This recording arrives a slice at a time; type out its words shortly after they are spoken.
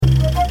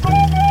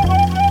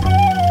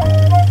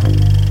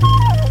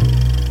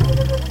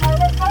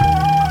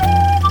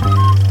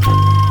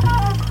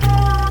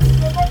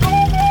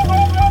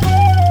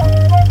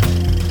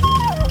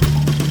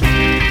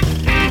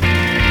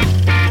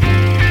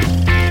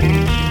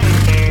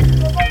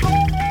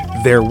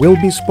There will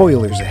be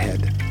spoilers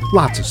ahead.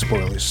 Lots of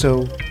spoilers,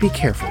 so be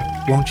careful,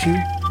 won't you?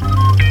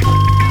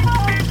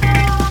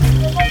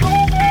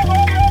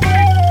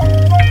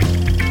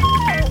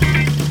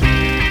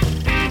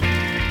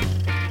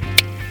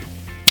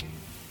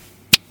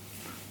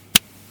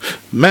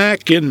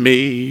 Mac and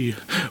Me,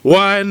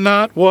 why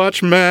not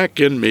watch Mac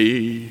and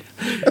Me?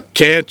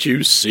 Can't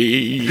you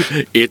see,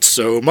 it's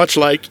so much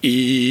like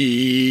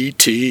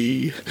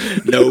E.T.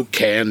 No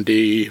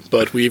candy,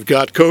 but we've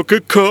got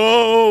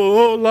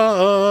Coca-Cola.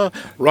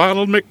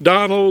 Ronald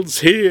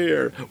McDonald's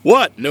here.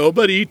 What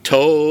nobody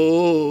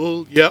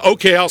told. Yeah,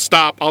 okay, I'll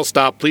stop.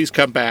 Please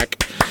come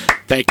back.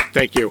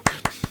 Thank you.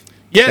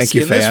 Yes, thank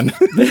you, fan.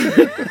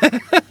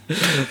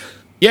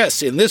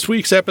 Yes, in this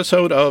week's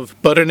episode of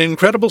But an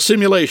Incredible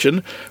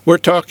Simulation, we're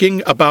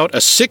talking about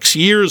a 6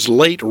 years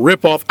late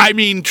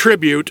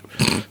tribute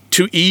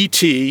to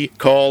E.T.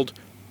 called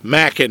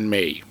Mac and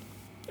Me,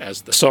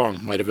 as the song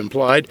might have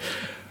implied.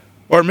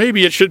 Or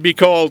maybe it should be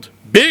called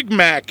Big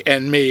Mac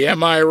and Me,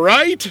 am I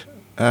right?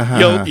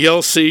 Uh-huh.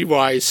 You'll see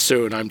why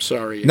soon, I'm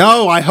sorry.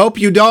 No, I hope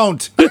you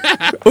don't.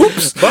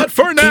 Oops. But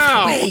for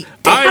now,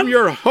 I'm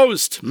your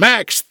host,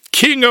 Max,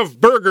 King of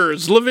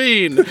Burgers,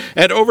 Levine,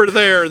 and over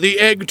there, the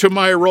egg to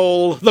my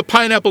roll, the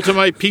pineapple to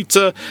my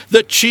pizza,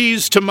 the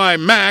cheese to my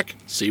Mac.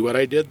 See what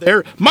I did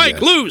there?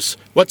 Mike Luce,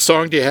 what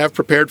song do you have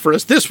prepared for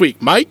us this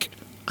week, Mike?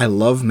 I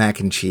love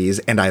mac and cheese,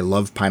 and I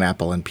love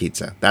pineapple and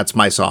pizza. That's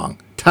my song.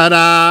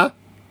 Ta-da!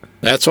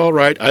 That's all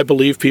right. I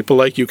believe people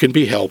like you can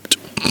be helped.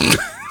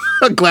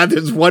 I'm glad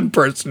there's one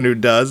person who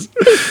does.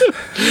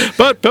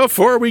 But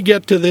before we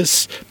get to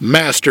this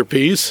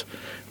masterpiece,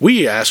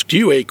 we asked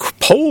you a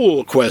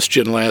poll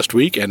question last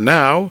week, and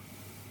now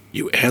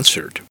you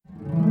answered.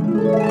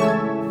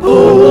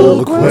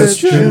 Poll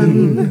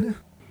question.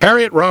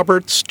 Harriet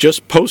Roberts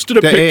just posted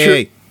a picture.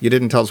 Hey, you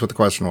didn't tell us what the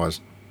question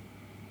was.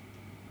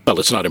 Well,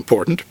 it's not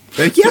important.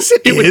 Yes,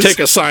 it is. It would take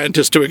a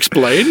scientist to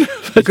explain.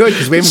 Good,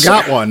 because we haven't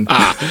got one.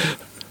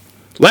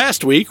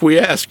 Last week, we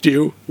asked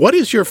you, what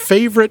is your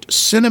favorite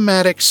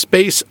cinematic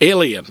space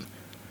alien?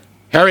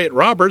 Harriet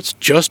Roberts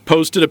just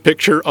posted a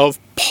picture of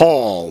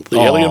Paul, the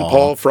alien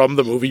Paul from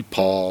the movie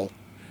Paul.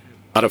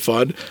 A lot of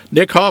fun.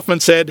 Nick Hoffman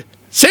said,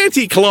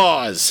 Santa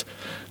Claus!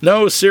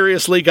 No,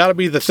 seriously, gotta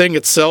be the thing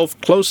itself,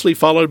 closely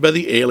followed by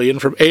the alien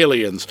from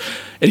Aliens.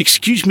 And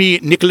excuse me,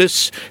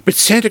 Nicholas, but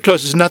Santa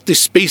Claus is not the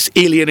space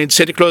alien, and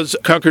Santa Claus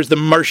conquers the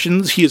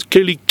Martians. He is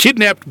clearly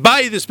kidnapped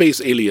by the space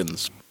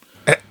aliens.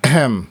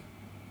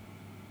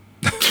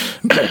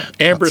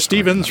 Amber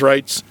Stevens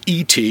writes,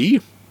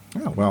 E.T.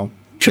 Oh, well.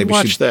 Should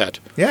watch that.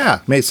 Yeah,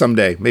 maybe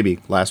someday. Maybe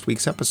last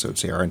week's episode,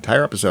 say our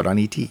entire episode on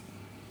E.T.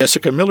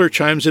 Jessica Miller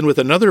chimes in with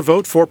another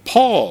vote for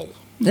Paul.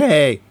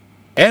 Yay.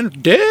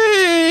 And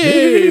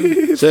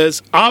Dave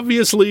says,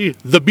 obviously,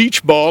 the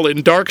beach ball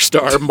in Dark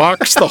Star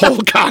mocks the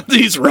whole concept.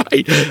 He's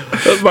right.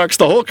 Mocks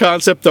the whole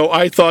concept, though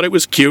I thought it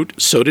was cute.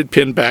 So did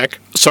Pinback.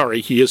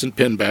 Sorry, he isn't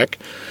Pinback.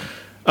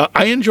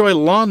 I enjoy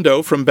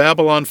Londo from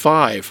Babylon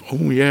 5.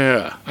 Oh,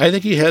 yeah. I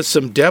think he has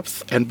some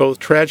depth and both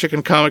tragic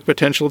and comic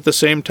potential at the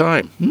same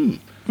time.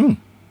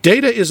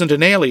 Data isn't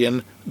an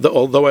alien,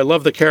 although I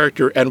love the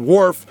character, and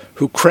Worf,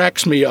 who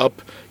cracks me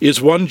up,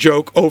 is one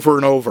joke over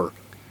and over.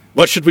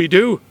 What should we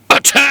do?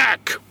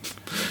 Attack!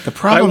 The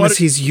problem is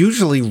he's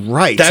usually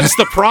right. That's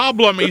the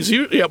problem. We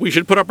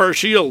should put up our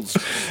shields.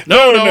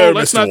 No,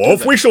 let's Mr. not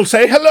Wolf. We shall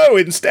say hello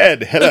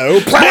instead. Hello.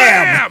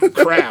 Blam!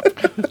 Crap.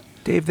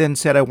 Dave then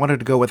said I wanted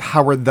to go with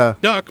Howard the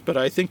Duck, but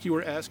I think you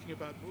were asking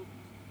about movies.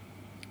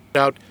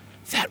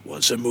 That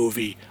was a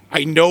movie.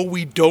 I know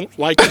we don't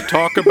like to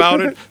talk about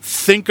it,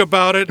 think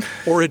about it,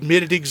 or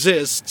admit it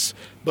exists,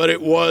 but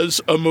it was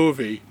a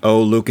movie.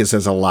 Oh, Lucas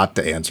has a lot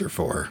to answer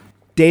for.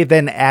 Dave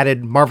then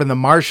added Marvin the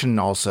Martian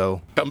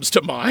also. Comes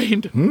to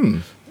mind.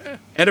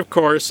 And of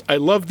course, I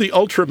love the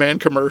Ultraman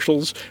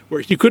commercials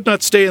where you could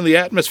not stay in the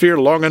atmosphere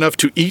long enough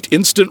to eat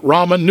instant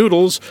ramen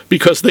noodles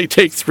because they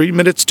take 3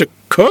 minutes to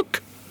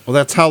cook. Well,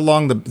 that's how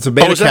long the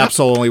beta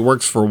capsule only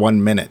works for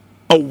 1 minute.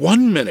 Oh,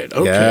 1 minute.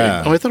 Okay.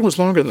 Yeah. Oh, I thought it was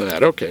longer than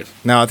that. Okay.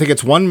 No, I think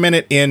it's 1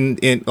 minute in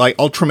like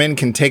Ultraman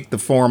can take the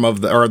form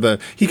of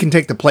he can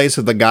take the place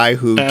of the guy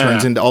who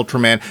turns into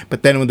Ultraman,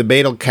 but then when the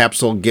beta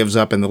capsule gives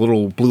up and the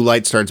little blue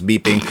light starts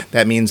beeping,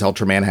 that means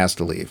Ultraman has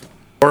to leave.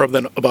 More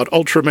about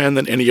Ultraman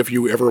than any of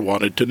you ever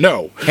wanted to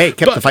know. Hey,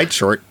 kept the fight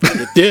short.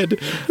 It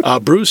did.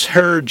 Bruce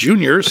Herr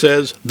Jr.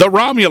 says, the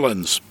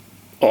Romulans.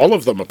 All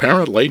of them,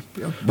 apparently.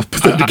 We'll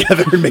put them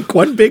together and make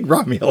one big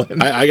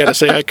Romulan. I got to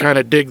say, I kind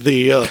of dig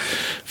the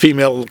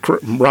female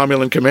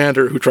Romulan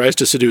commander who tries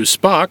to seduce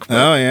Spock.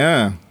 Oh,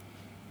 yeah.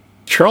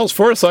 Charles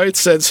Forsythe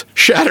says,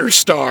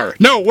 Shatterstar.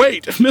 No,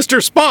 wait,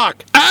 Mr.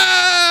 Spock.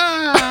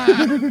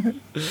 Ah!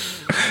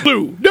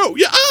 Blue. No,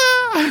 yeah.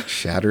 Ah!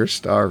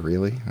 Shatterstar,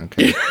 really?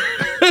 Okay.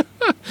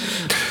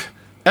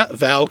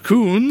 Val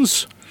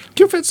Coons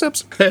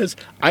says,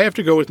 I have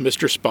to go with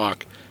Mr.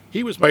 Spock.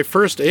 He was my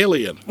first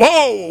alien.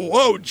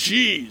 Whoa,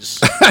 jeez.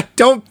 I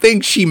don't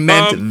think she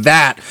meant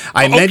that.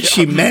 I meant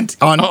she meant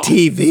on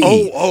TV.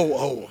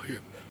 Oh.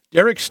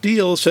 Derek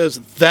Steele says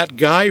that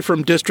guy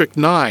from District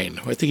 9.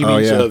 I think he Oh,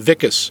 means yeah.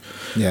 Vicus.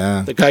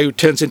 Yeah. The guy who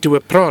turns into a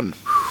prawn.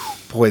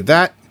 Boy,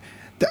 that's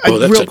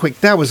real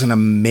quick, that was an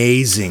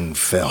amazing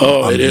film.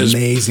 Oh, it is.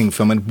 Amazing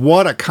film. And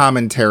what a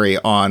commentary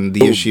on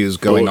the issues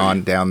going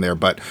on down there.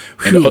 But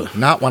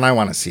not one I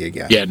want to see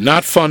again. Yeah,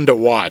 not fun to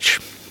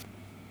watch.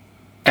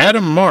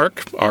 Adam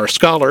Mark, our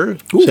scholar,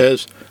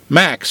 says,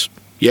 Max,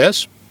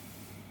 yes?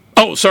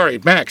 Oh, sorry,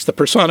 Max, the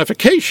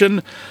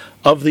personification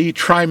of the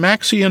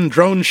Trimaxian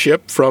drone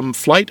ship from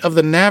Flight of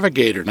the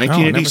Navigator,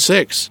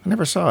 1986. I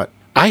never saw it.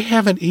 I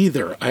haven't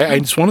either.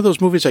 It's one of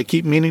those movies I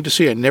keep meaning to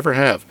see. I never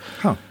have.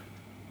 Huh.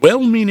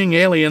 Well-meaning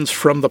aliens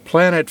from the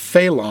planet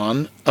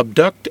Phalon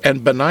abduct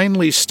and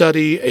benignly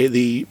study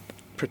the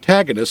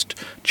protagonist's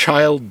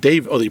child,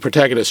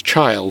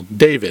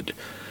 David.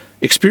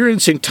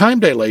 Experiencing time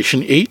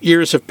dilation, 8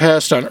 years have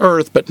passed on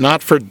Earth, but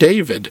not for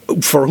David,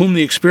 for whom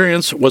the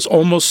experience was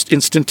almost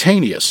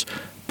instantaneous.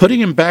 Putting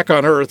him back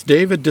on Earth,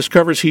 David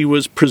discovers he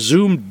was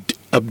presumed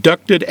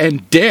abducted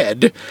and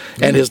dead,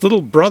 and his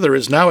little brother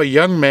is now a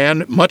young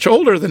man, much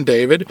older than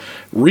David.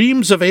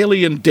 Reams of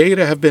alien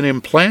data have been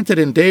implanted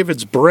in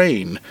David's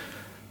brain.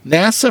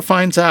 NASA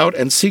finds out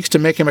and seeks to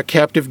make him a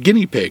captive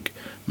guinea pig.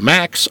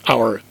 Max,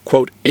 our,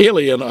 quote,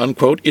 alien,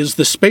 unquote, is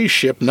the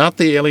spaceship, not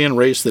the alien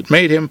race that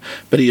made him,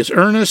 but he is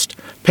earnest,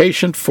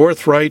 patient,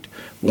 forthright,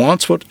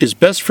 wants what is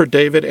best for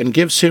David, and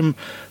gives him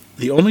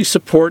the only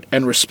support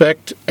and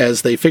respect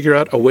as they figure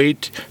out a way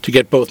to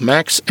get both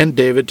Max and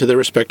David to their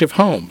respective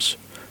homes.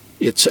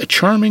 It's a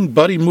charming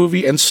buddy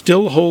movie and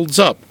still holds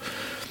up.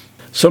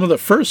 Some of the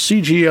first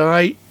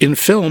CGI in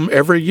film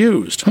ever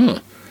used.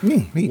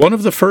 Neat. One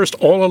of the first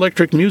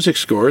all-electric music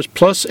scores,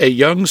 plus a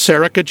young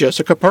Sarika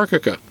Jessica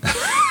Parkika.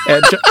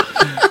 And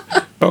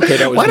okay,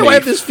 that was Why do me. I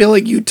have this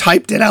feeling you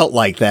typed it out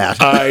like that?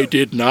 I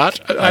did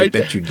not. I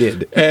bet you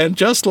did. And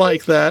just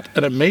like that,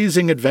 an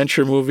amazing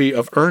adventure movie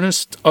of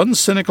earnest,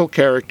 uncynical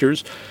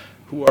characters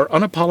who are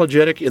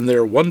unapologetic in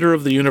their wonder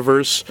of the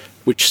universe,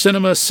 which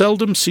cinema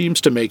seldom seems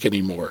to make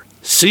anymore.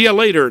 See you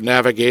later,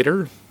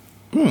 Navigator.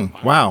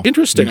 Wow.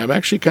 Interesting. I'm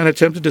actually kind of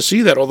tempted to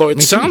see that, although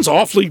it sounds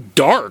awfully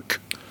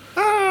dark.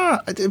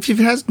 If it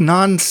has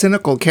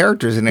non-cynical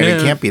characters in it, Yeah.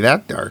 it can't be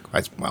that dark.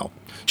 Well,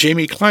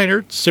 Jamie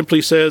Kleinert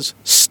simply says,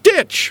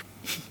 Stitch!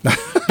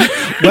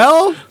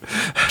 well,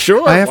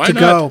 Sure, I have why to not?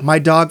 go. My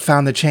dog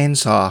found the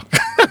chainsaw.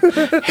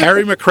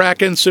 Harry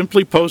McCracken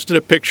simply posted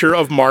a picture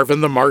of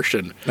Marvin the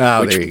Martian.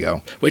 Oh, there you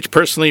go. Which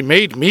personally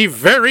made me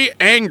very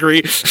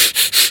angry.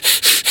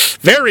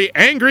 Very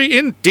angry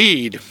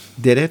indeed.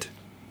 Did it?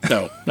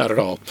 No, not at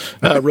all.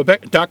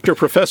 Dr.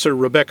 Professor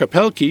Rebecca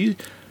Pelkey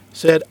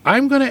said,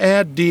 I'm going to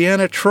add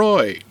Deanna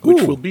Troy,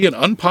 which will be an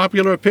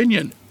unpopular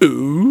opinion.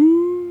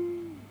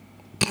 Ooh.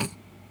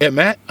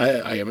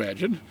 I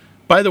imagine.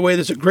 By the way,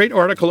 there's a great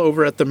article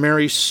over at the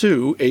Mary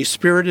Sue, A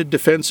Spirited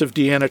Defense of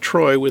Deanna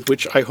Troy, with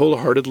which I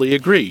wholeheartedly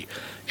agree.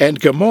 And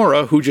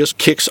Gamora, who just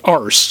kicks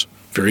arse.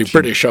 Very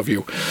British of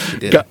you. She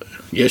did.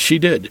 Yes, she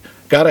did.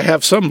 Got to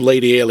have some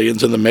lady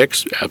aliens in the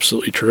mix.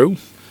 Absolutely true.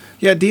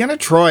 Yeah, Deanna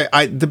Troy,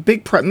 the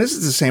big problem, this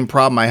is the same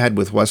problem I had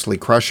with Wesley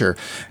Crusher.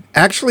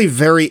 Actually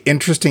very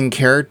interesting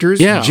characters,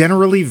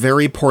 generally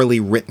very poorly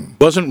written.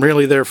 Wasn't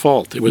really their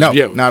fault. It was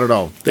not at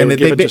all. They were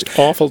given just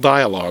awful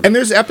dialogue. And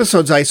there's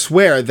episodes, I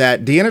swear,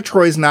 that Deanna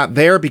Troy's not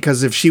there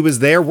because if she was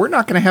there, we're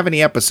not going to have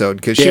any episode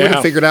because she would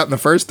have figured out in the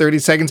first 30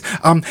 seconds,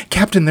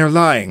 Captain, they're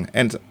lying.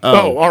 And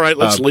all right,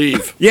 let's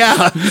leave.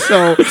 Yeah,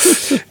 so,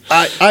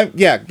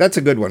 that's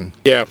a good one.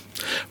 Yeah.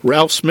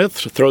 Ralph Smith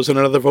throws in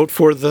another vote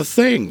for The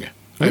Thing.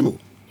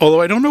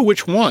 Although I don't know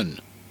which one.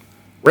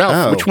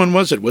 Ralph, which one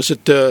was it? Was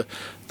it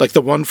like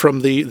the one from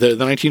the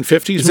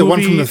 1950s movie? Is it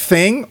one from The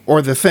Thing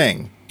or The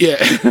Thing? Yeah.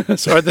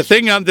 Sorry, The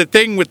Thing on The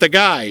Thing with the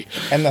guy.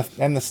 And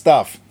the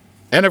stuff.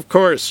 And of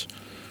course,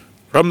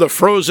 from the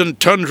frozen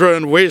tundra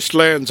and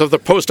wastelands of the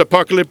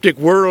post-apocalyptic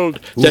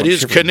world that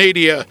is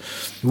Canada,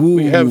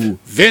 we have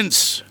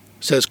Vince.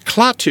 Says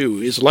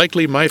Klaatu is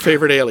likely my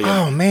favorite alien.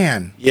 Oh,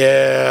 man.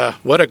 Yeah,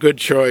 what a good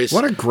choice.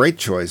 What a great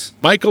choice.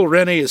 Michael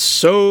Rennie is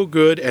so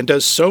good and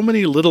does so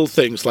many little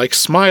things, like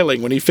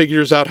smiling when he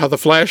figures out how the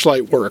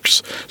flashlight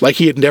works, like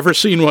he had never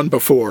seen one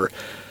before.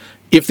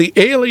 If the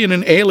alien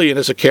in Alien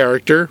is a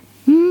character,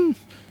 I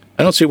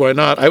don't see why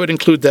not. I would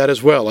include that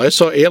as well. I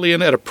saw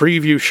Alien at a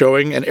preview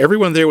showing, and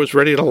everyone there was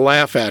ready to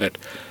laugh at it.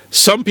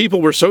 Some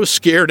people were so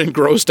scared and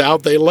grossed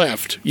out they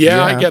left.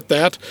 Yeah, I get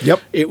that. Yep.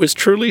 It was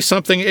truly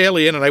something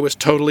alien, and I was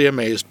totally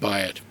amazed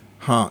by it.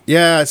 Huh.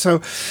 Yeah,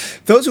 so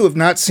those who have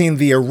not seen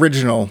the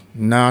original,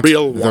 not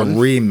Real the one.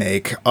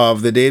 remake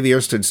of The Day the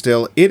Earth Stood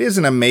Still, it is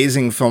an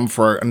amazing film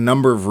for a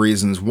number of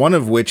reasons, one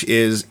of which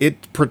is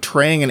it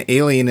portraying an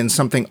alien in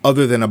something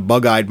other than a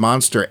bug-eyed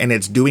monster, and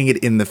it's doing it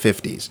in the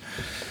 50s.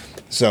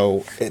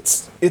 So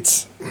it's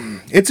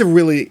a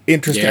really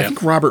interesting. I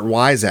think Robert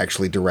Wise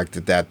actually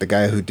directed that, the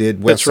guy who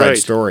did West Side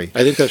Story.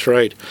 I think that's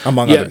right.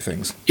 Among other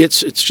things. It's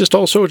just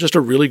also just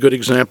a really good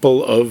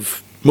example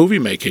of movie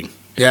making.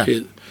 Yeah.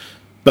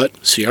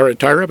 But see our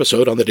entire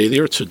episode on The Day the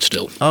Earth Stood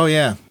Still. Oh,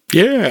 yeah.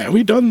 Yeah,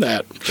 we done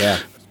that. Yeah.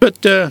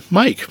 But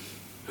Mike,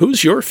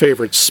 who's your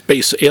favorite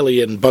space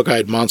alien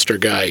bug-eyed monster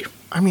guy?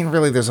 I mean,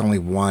 really, there's only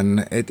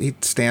one.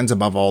 It stands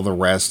above all the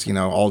rest,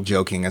 all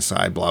joking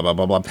aside, blah, blah,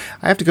 blah, blah.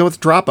 I have to go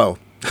with Droppo.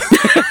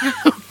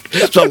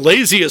 The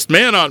laziest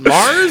man on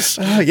Mars?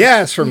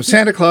 Yes, from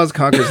Santa Claus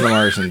Conquers the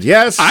Martians.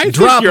 Yes,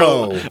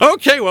 Droppo.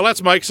 Okay, well,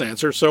 that's Mike's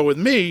answer. So with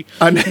me...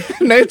 An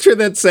answer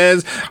that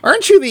says,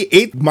 aren't you the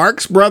 8th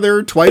Marx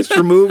brother, twice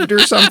removed or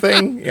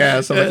something?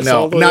 Yeah, something.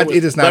 No,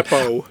 it is not.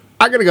 Beppo.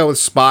 I'm going to go with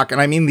Spock, and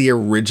I mean the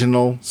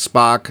original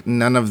Spock,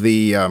 none of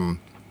the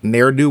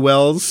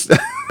ne'er-do-wells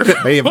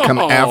that may have come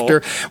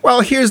after.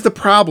 Well, here's the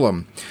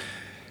problem.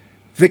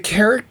 The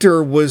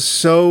character was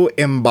so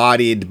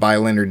embodied by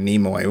Leonard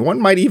Nimoy. One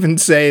might even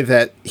say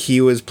that he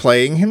was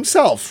playing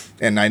himself.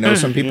 And I know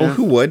some people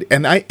who would.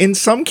 And in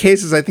some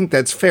cases, I think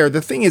that's fair.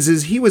 The thing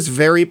is he was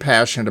very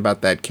passionate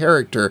about that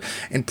character.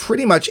 And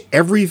pretty much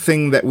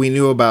everything that we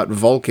knew about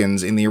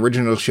Vulcans in the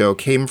original show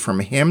came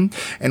from him.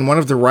 And one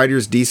of the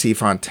writers, DC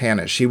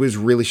Fontana, she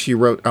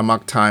wrote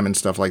Amok Time and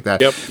stuff like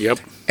that. Yep.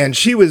 And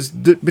she was,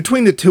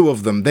 between the two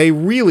of them, they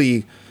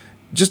really...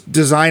 just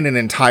design an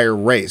entire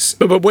race.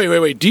 But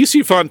wait.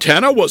 DC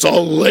Fontana was a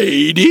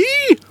lady?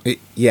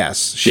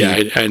 Yes. She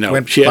I know.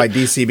 went by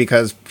DC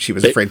because she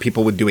was afraid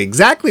people would do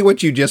exactly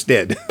what you just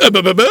did.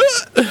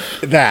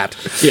 That.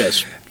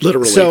 Yes,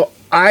 literally. So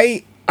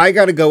I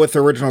got to go with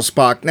the original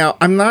Spock. Now,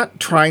 I'm not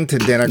trying to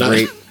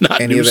denigrate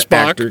not any new of the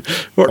Spock actors.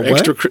 Or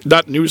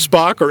not new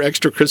Spock or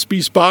extra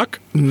crispy Spock?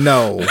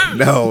 No.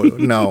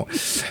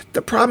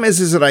 The problem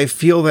is that I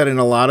feel that in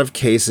a lot of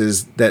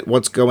cases that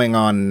what's going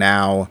on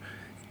now,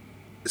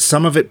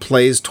 some of it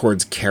plays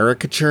towards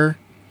caricature,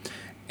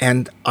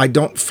 and I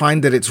don't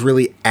find that it's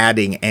really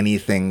adding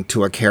anything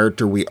to a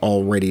character we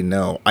already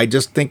know. I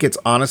just think it's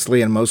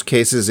honestly, in most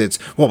cases,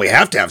 we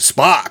have to have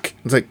Spock.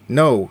 It's like,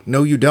 no,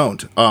 you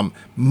don't.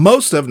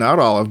 Most of, not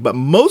all of, but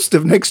most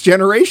of Next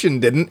Generation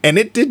didn't, and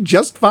it did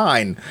just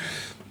fine.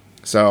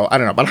 So, I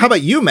don't know. But how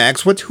about you,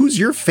 Max? Who's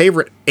your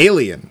favorite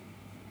alien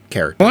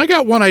character? Well, I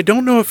got one. I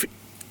don't know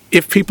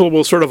if people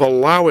will sort of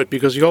allow it,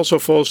 because he also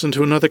falls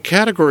into another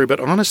category, but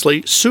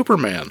honestly,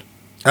 Superman.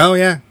 Oh,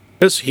 yeah.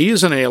 Because he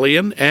is an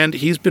alien, and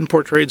he's been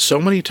portrayed so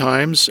many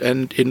times,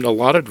 and in a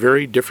lot of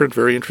very different,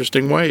 very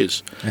interesting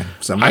ways. Yeah,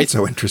 some not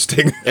so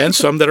interesting. And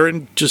some that are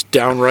just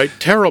downright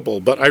terrible.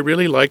 But I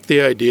really like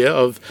the idea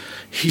of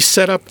he's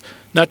set up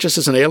not just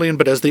as an alien,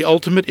 but as the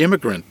ultimate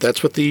immigrant.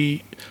 That's what who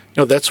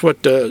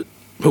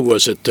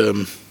was it?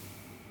 I'm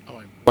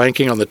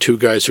blanking on the two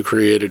guys who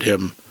created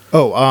him.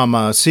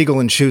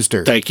 Siegel and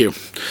Schuster. Thank you.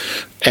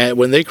 And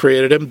when they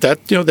created him,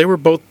 they were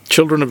both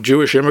children of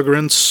Jewish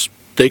immigrants.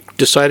 They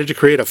decided to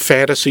create a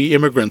fantasy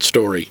immigrant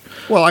story.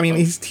 Well, I mean,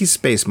 he's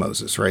Space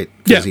Moses, right?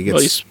 Yeah,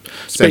 he's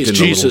Space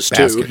Jesus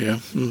too. Yeah.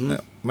 Mm-hmm.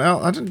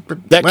 Well,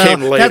 that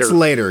came later. That's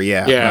later.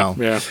 Yeah.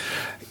 Yeah.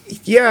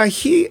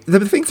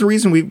 The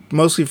reason we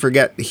mostly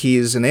forget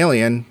he's an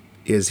alien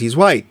is he's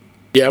white.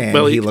 Yeah.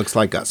 And he looks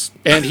like us.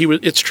 And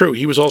it's true.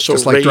 He was also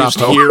just like raised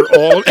Droppo. Here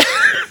all.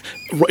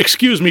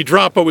 Excuse me,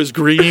 Droppo is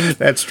green.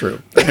 That's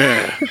true.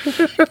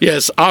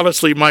 Yes,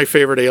 honestly, my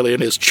favorite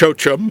alien is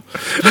Cho-Chum.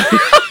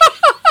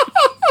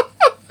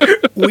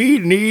 We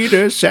need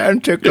a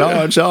Santa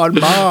Claus on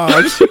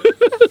Mars.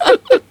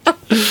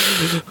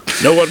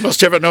 No one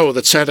must ever know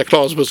that Santa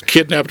Claus was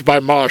kidnapped by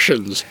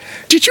Martians.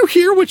 Did you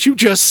hear what you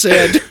just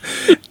said?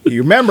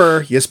 You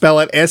remember, you spell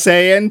it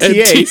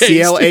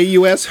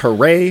SANTACLAUS.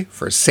 Hooray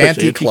for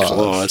Santa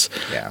Claus.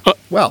 Yeah.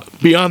 Well,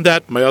 beyond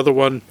that, my other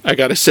one, I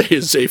gotta say,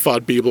 is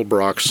Zaphod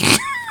Beeblebrox.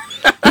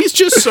 He's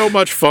just so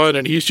much fun,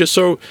 and he's just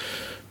so...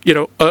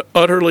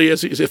 utterly,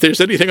 if there's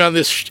anything on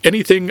this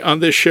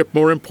ship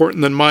more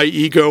important than my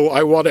ego,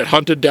 I want it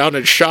hunted down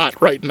and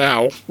shot right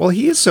now. Well,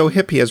 he is so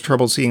hip, he has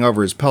trouble seeing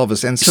over his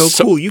pelvis, and so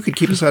cool, you could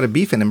keep us out of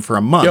beefing him for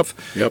a month.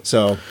 Yep.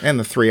 So, and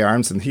the 3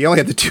 arms, and he only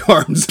had the 2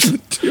 arms and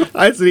the 2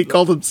 eyes, and he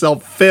called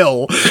himself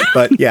Phil.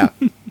 But yeah.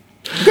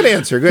 Good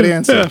answer.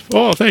 Yeah.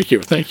 Oh, thank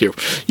you.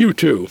 You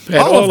too. And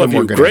all of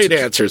you, great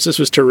answers. This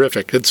was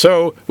terrific. And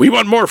so, we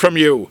want more from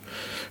you.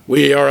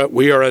 We are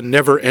a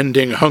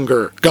never-ending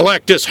hunger.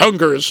 Galactus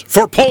hungers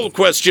for poll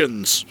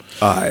questions.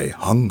 I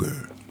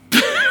hunger.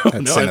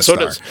 And so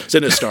does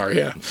Sinistar,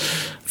 yeah.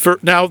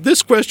 Now,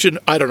 this question,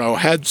 I don't know,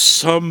 had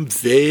some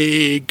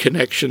vague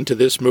connection to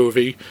this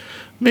movie.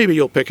 Maybe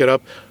you'll pick it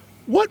up.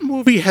 What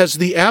movie has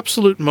the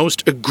absolute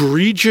most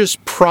egregious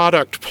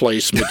product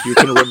placement you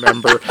can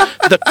remember?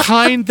 The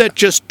kind that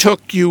just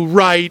took you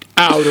right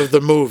out of the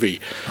movie.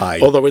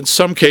 Although in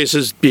some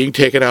cases, being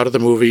taken out of the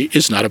movie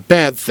is not a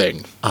bad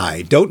thing.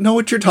 I don't know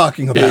what you're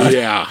talking about.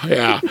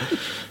 Yeah.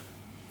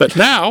 But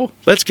now,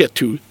 let's get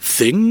to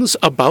things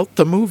about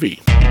the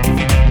movie.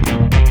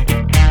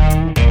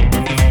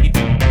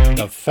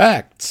 The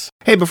facts.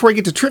 Hey, before we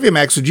get to Trivia,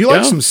 Max, would you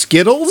like some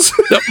Skittles?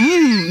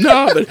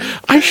 No, but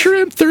I sure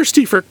am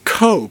thirsty for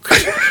Coke.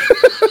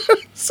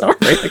 Sorry,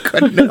 I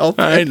couldn't help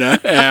it. I know,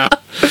 yeah.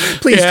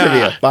 Please,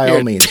 Trivia, by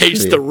all means.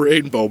 Taste the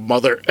rainbow,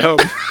 mother. You're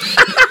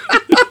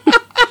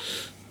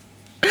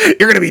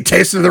going to be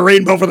tasting the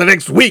rainbow for the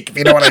next week, if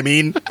you know what I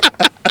mean.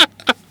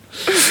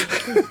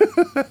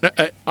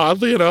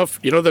 Oddly enough,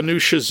 you know the new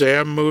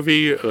Shazam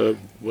movie,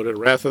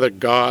 Wrath of the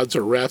Gods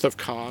or Wrath of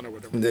Khan or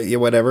whatever? Yeah,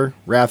 whatever.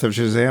 Wrath of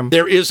Shazam.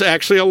 There is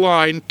actually a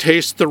line,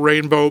 taste the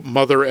rainbow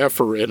mother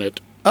effer in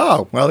it.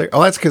 Oh, well,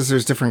 that's because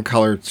there's different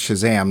colored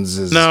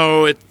Shazams.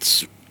 No,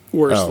 it's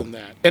worse than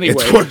that. Anyway.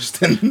 It's worse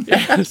than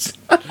Yes.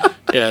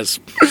 Yes.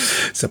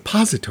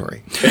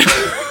 Suppository.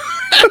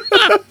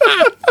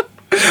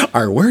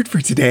 Our word for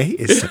today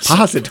is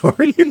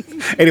suppository.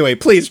 Anyway,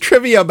 please,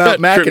 trivia about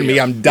Mac and me.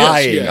 I'm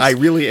dying. Yes. I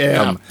really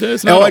am. Yeah,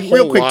 there's not a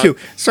real whole quick, lot. too.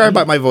 Sorry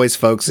about my voice,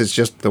 folks. It's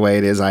just the way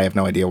it is. I have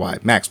no idea why.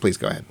 Max, please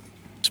go ahead.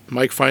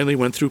 Mike finally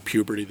went through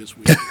puberty this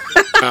week.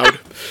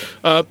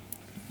 Proud.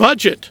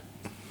 Budget.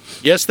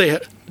 Yes, they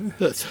had.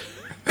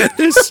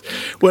 This,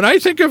 when I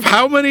think of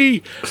how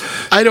many,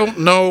 I don't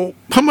know,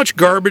 how much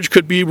garbage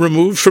could be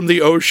removed from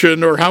the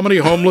ocean or how many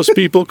homeless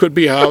people could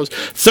be housed,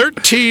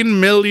 $13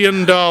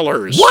 million.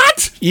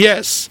 What?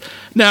 Yes.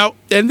 Now,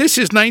 and this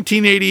is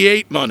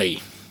 1988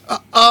 money.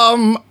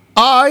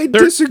 I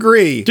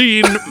disagree.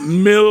 $13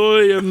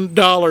 million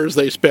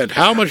they spent.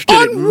 How much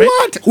did it make?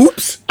 What?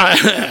 Oops.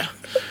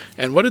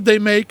 And what did they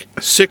make?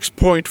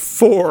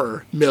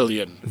 $6.4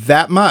 million.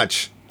 That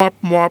much. Mwop,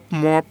 mwop,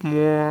 mwop,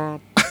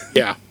 mwop.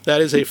 Yeah,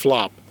 that is a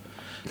flop.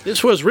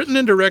 This was written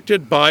and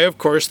directed by, of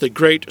course, the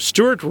great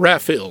Stuart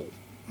Raphael.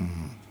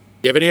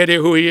 You have any idea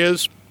who he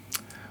is?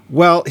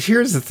 Well,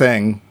 here's the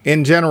thing.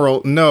 In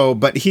general, no,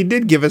 but he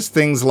did give us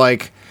things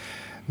like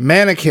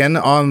Mannequin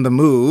on the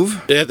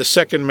Move. Yeah, the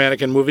second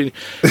Mannequin movie.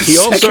 He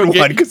Second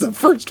one, because the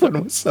first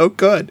one was so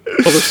good.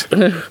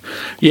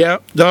 Yeah,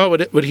 no,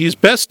 what he's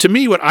best to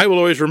me, what I will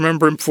always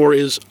remember him for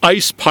is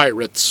Ice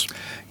Pirates.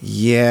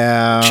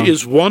 Yeah. Which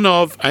is one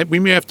of, we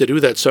may have to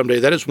do that someday,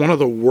 that is one of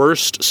the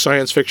worst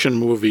science fiction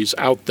movies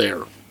out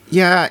there.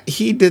 Yeah,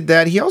 he did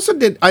that. He also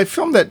did a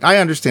film that I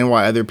understand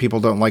why other people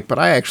don't like, but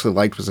I actually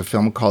liked, was a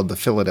film called The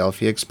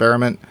Philadelphia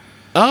Experiment.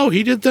 Oh,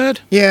 he did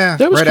that? Yeah,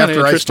 that was right kind of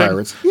after Ice interesting.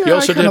 Pirates. Yeah, he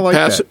also I kinda did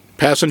liked that.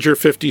 Passenger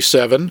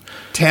 57.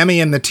 Tammy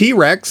and the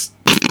T-Rex.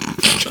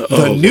 The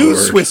Oh, new Lord.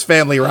 Swiss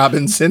Family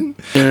Robinson.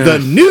 The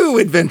new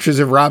Adventures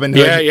of Robin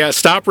Hood. Yeah,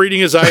 stop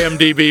reading his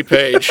IMDb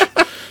page.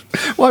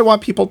 Well, I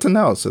want people to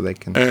know so they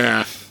can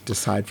Yeah.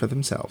 decide for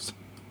themselves.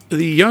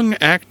 The young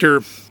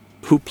actor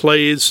who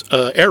plays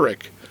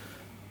Eric,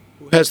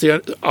 who has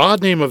the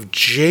odd name of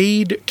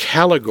Jade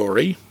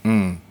Caligari,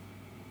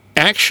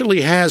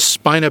 actually has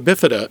spina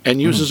bifida and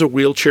uses a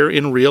wheelchair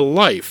in real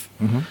life.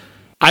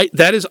 I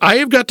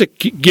have got to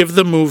give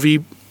the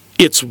movie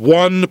its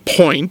 1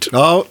 point.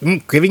 Oh,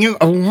 giving you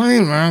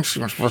away, Max.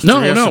 You're supposed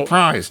to be a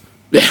surprise.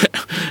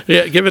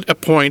 Yeah, give it a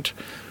point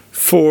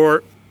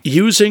for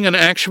using an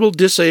actual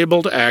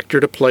disabled actor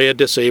to play a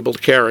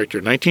disabled character.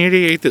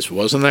 1988, this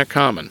wasn't that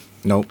common.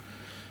 Nope.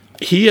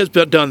 He has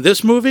done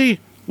this movie,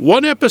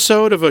 1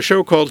 episode of a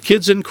show called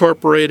Kids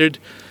Incorporated,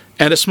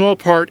 and a small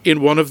part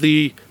in one of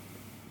the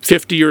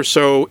 50 or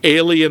so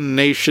Alien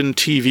Nation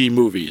TV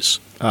movies.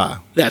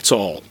 That's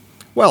all.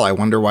 Well, I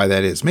wonder why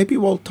that is. Maybe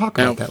we'll talk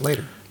about that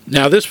later.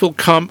 Now, this will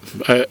come...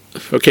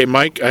 okay,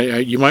 Mike,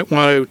 you might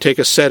want to take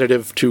a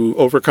sedative to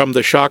overcome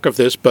the shock of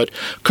this, but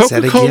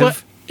Coca-Cola...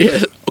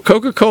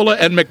 Coca-Cola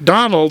and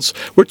McDonald's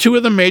were 2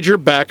 of the major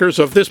backers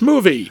of this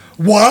movie.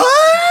 What?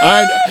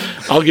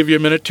 I'll give you a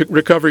minute to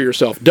recover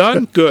yourself.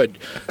 Done? Good.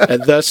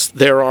 And thus,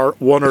 there are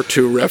 1 or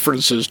 2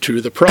 references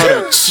to the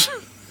products.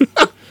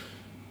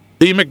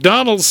 The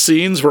McDonald's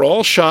scenes were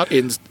all shot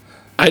in,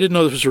 I didn't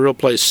know this was a real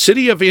place,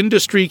 City of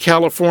Industry,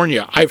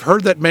 California. I've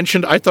heard that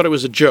mentioned. I thought it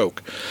was a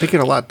joke. They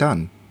get a lot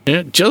done.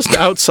 Yeah, just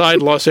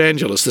outside Los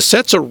Angeles. The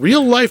sets are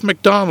real-life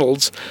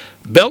McDonald's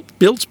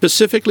built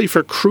specifically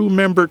for crew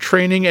member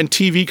training and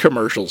TV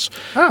commercials.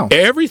 Oh.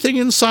 Everything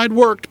inside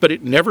worked, but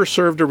it never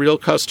served a real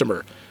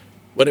customer.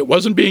 When it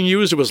wasn't being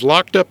used, it was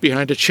locked up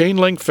behind a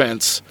chain-link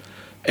fence.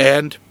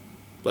 And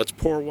let's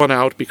pour one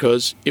out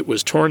because it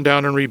was torn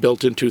down and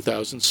rebuilt in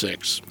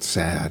 2006.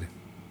 Sad.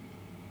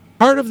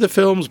 Part of the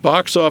film's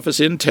box office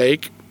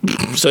intake,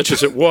 such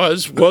as it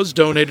was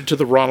donated to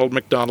the Ronald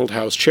McDonald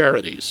House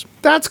Charities.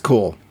 That's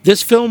cool.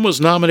 This film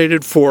was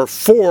nominated for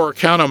 4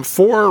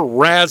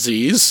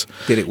 Razzies.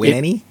 Did it win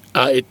any?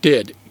 It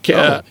did,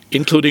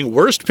 including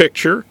Worst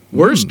Picture,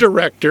 Worst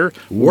Director,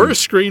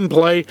 Worst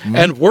Screenplay,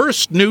 and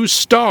Worst New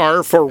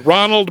Star for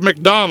Ronald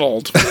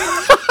McDonald.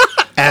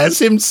 As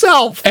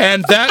himself.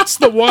 And that's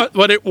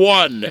what it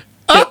won.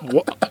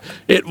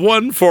 It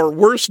won for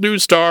Worst New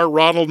Star,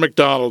 Ronald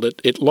McDonald.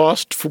 It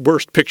lost for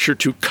Worst Picture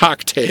to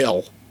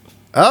Cocktail.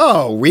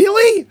 Oh,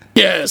 really?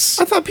 Yes.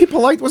 I thought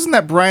people liked... Wasn't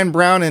that Brian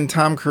Brown and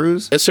Tom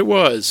Cruise? Yes, it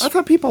was. I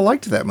thought people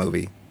liked that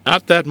movie.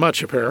 Not that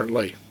much,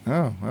 apparently.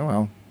 Oh,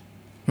 well.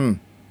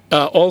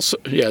 Also,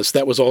 yes,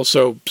 that was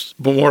also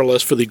more or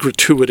less for the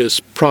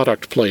gratuitous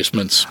product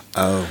placements.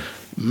 Oh.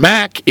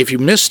 MAC, if you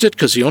missed it,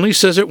 because he only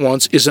says it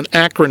once, is an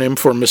acronym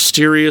for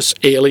Mysterious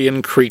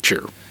Alien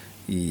Creature.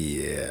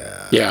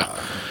 Yeah.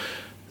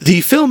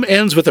 The film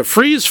ends with a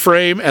freeze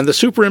frame and the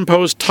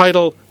superimposed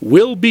title,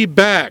 We'll Be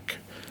Back,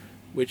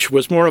 which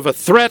was more of a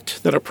threat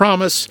than a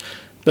promise,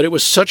 but it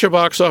was such a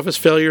box office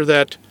failure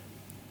that,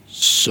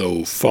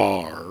 so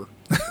far,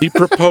 The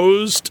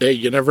proposed, hey,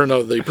 you never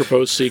know, the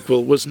proposed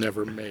sequel was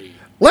never made.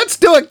 Let's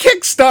do a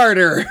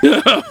Kickstarter.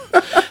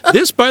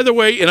 This, by the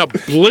way, in a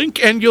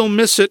blink and you'll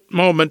miss it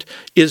moment,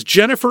 is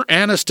Jennifer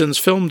Aniston's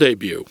film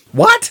debut.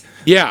 What?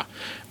 Yeah.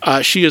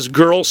 She is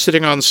Girl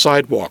Sitting on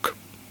Sidewalk.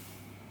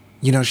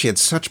 You know, she had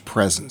such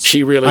presence.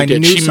 She really did. I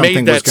knew She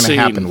something made was that going to scene.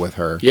 happen with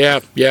her. Yeah,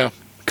 yeah.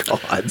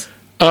 God.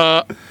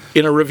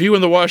 In a review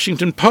in the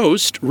Washington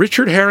Post,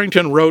 Richard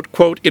Harrington wrote,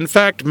 quote, "In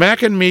fact,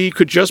 Mac and Me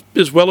could just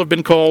as well have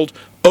been called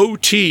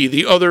OT,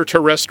 the other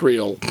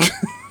terrestrial.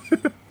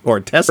 Or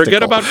testicle.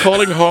 Forget about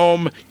calling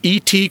home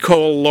E.T.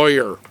 Cole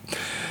lawyer."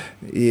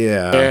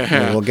 Yeah,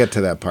 well, we'll get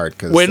to that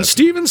part. When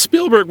Steven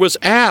Spielberg was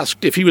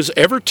asked if he was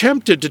ever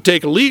tempted to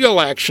take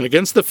legal action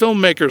against the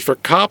filmmakers for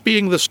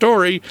copying the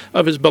story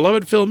of his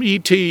beloved film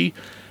E.T.,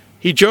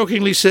 he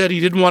jokingly said he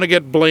didn't want to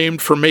get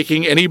blamed for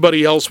making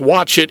anybody else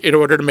watch it in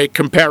order to make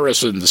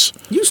comparisons.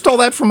 You stole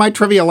that from my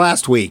trivia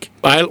last week.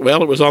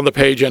 Well, it was on the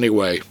page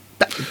anyway.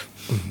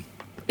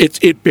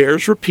 It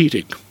bears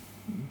repeating.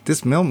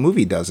 This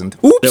movie doesn't.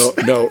 Oops.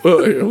 No.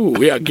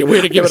 Yeah,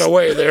 way to give it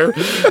away there.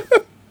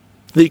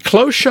 The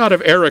close shot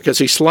of Eric as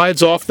he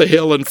slides off the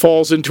hill and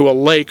falls into a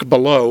lake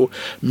below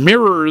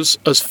mirrors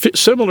a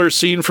similar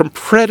scene from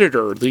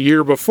Predator the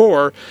year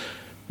before,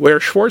 where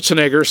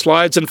Schwarzenegger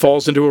slides and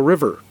falls into a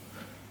river.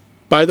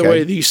 By the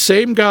way, the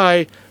same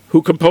guy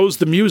who composed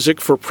the music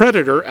for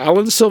Predator,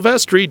 Alan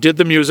Silvestri, did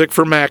the music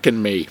for Mac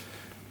and Me.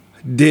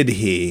 Did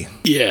he?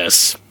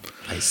 Yes.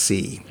 I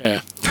see.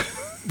 Yeah.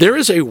 There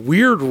is a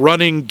weird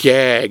running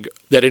gag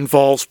that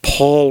involves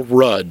Paul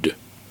Rudd.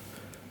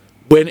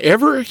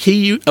 Whenever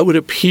he would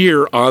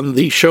appear on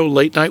the show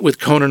Late Night with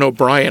Conan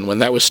O'Brien, when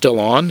that was still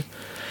on,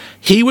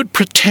 he would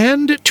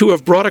pretend to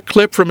have brought a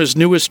clip from his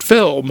newest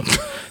film,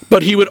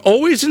 but he would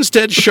always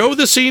instead show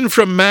the scene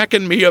from Mac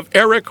and Me of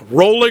Eric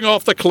rolling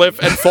off the cliff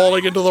and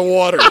falling into the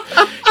water.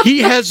 He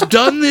has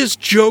done this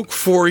joke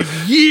for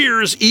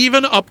years,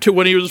 even up to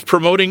when he was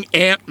promoting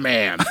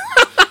Ant-Man.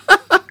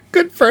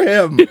 Good for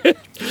him.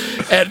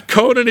 And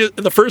Conan,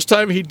 the first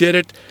time he did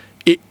it,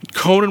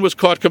 Conan was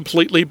caught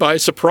completely by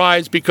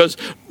surprise because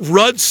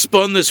Rudd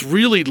spun this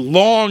really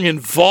long,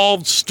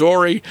 involved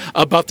story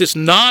about this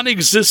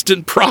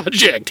non-existent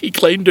project he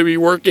claimed to be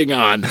working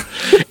on.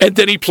 And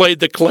then he played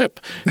the clip.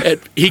 And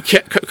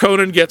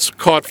Conan gets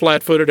caught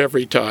flat-footed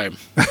every time.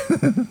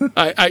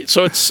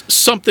 So it's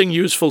something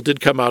useful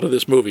did come out of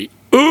this movie.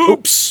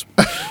 Oops!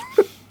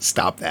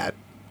 Stop that.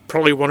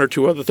 Probably one or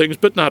two other things,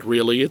 but not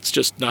really. It's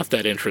just not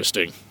that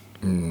interesting.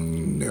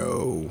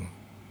 No.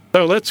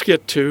 So let's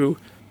get to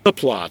the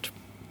plot.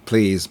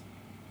 Please.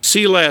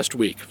 See last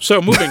week.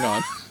 So moving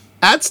on.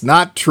 That's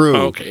not true.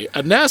 Okay.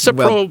 A NASA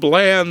probe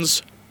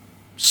lands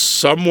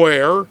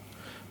somewhere,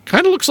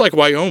 kind of looks like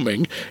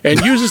Wyoming, and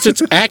uses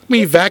its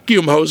Acme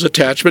vacuum hose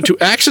attachment to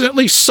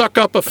accidentally suck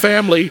up a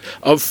family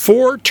of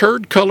 4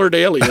 turd-colored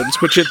aliens,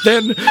 which it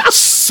then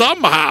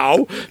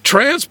somehow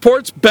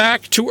transports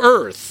back to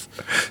Earth.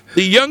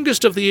 The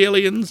youngest of the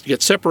aliens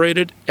gets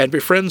separated and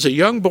befriends a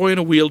young boy in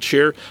a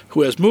wheelchair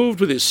who has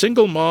moved with his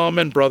single mom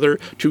and brother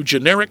to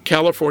generic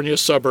California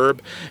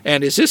suburb.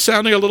 And is this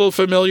sounding a little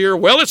familiar?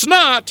 Well, it's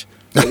not.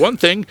 For one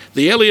thing,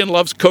 the alien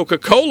loves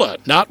Coca-Cola,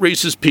 not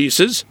Reese's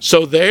Pieces,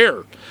 so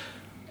there.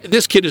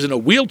 This kid is in a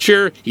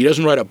wheelchair. He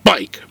doesn't ride a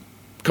bike.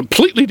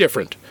 Completely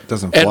different.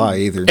 Doesn't fly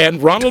either.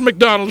 And Ronald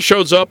McDonald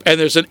shows up, and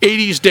there's an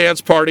 80s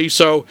dance party,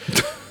 so...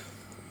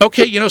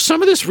 Okay,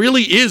 some of this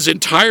really is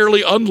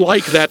entirely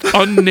unlike that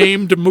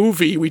unnamed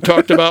movie we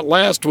talked about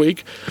last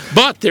week.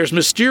 But there's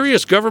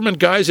mysterious government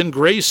guys in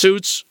gray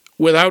suits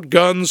without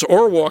guns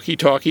or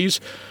walkie-talkies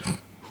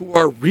who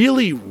are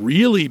really,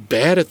 really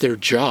bad at their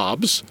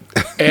jobs.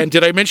 And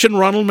did I mention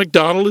Ronald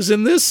McDonald is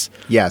in this?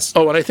 Yes.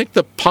 Oh, and I think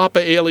the Papa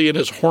Alien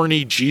is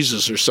Horny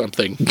Jesus or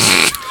something.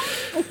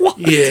 What?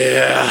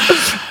 Yeah.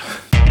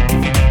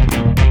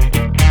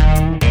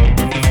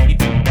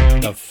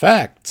 The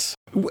facts.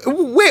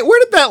 Wait, where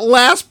did that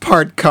last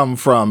part come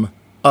from?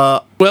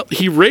 Well,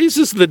 he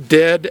raises the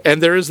dead,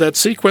 and there is that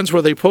sequence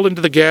where they pull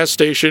into the gas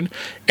station,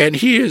 and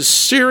he is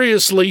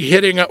seriously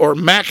hitting or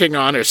macking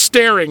on or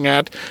staring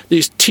at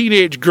this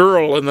teenage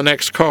girl in the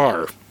next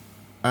car.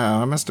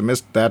 I must have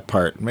missed that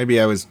part. Maybe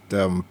I was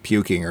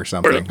puking or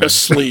something. Or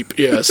asleep,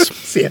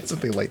 yes. Yeah,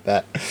 something like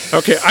that.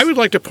 Okay, I would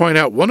like to point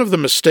out one of the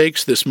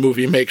mistakes this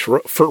movie makes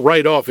for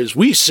right off is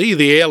we see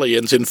the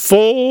aliens in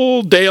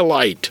full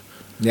daylight.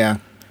 Yeah.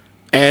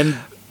 And,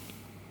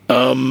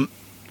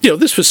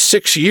 this was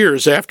 6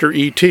 years after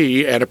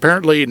E.T., and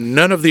apparently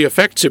none of the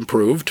effects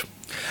improved.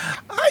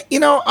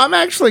 I'm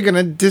actually going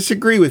to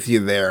disagree with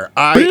you there.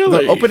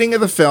 Really? The opening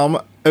of the film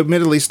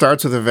admittedly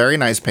starts with a very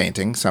nice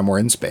painting somewhere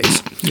in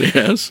space.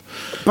 Yes.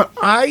 But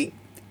I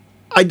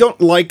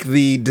don't like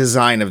the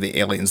design of the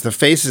aliens. The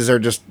faces are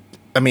just,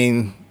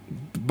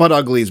 Bud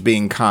Ugly is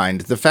being kind.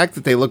 The fact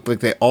that they look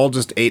like they all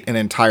just ate an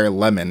entire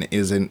lemon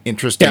is an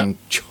interesting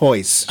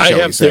choice. I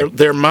have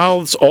their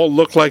mouths all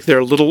look like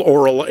they're little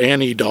Oral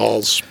Annie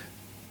dolls.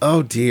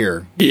 Oh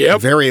dear.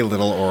 Yep. Very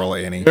little Oral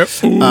Annie. Yep.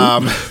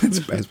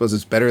 I suppose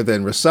it's better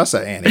than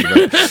Resusca Annie.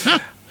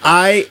 But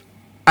I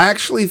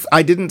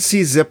I didn't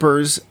see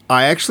zippers.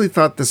 I actually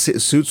thought the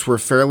suits were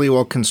fairly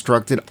well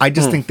constructed. I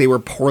just think they were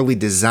poorly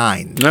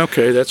designed.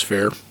 Okay, that's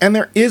fair. And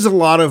there is a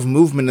lot of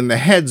movement in the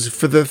heads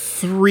for the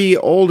 3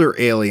 older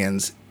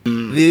aliens.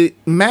 The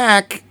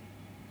Mac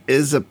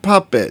is a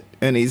puppet,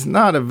 and he's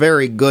not a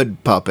very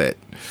good puppet.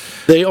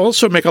 They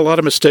also make a lot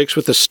of mistakes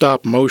with the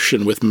stop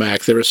motion with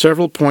Mac. There are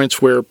several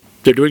points where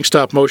they're doing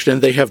stop motion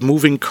and they have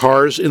moving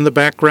cars in the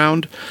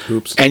background.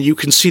 Oops. And you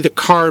can see the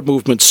car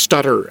movement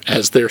stutter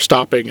as they're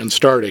stopping and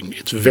starting.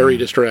 It's very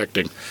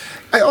distracting.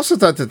 I also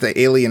thought that the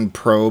alien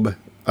probe,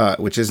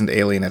 which isn't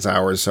alien, it's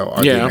ours, so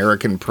the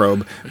American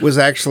probe, was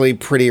actually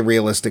pretty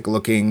realistic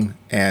looking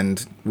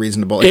and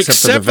reasonable,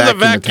 except for the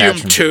vacuum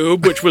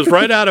tube, which was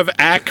right out of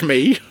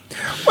Acme.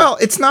 Well,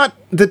 it's not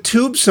the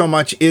tube so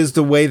much is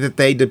the way that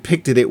they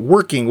depicted it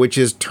working, which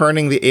is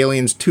turning the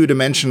aliens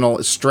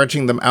two-dimensional,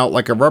 stretching them out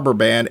like a rubber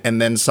band, and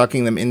then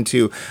sucking them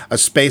into a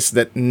space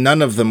that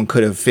none of them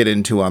could have fit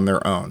into on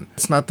their own.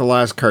 It's not the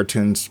last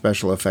cartoon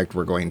special effect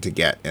we're going to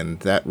get, and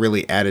that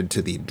really added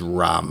to the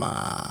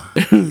drama.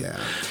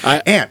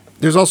 Yeah. And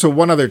there's also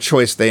one other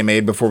choice they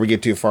made before we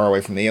get too far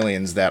away from the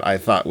aliens that I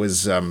thought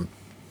was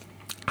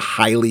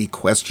highly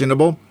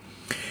questionable.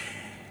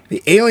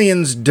 The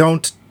aliens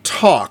don't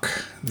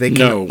talk. They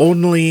can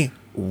only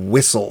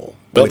whistle.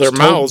 Well, their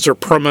mouths are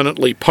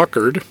permanently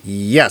puckered.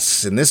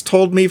 Yes, and this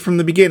told me from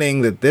the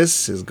beginning that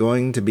this is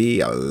going to be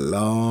a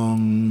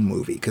long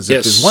movie. Because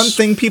if there's one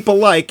thing people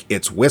like,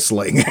 it's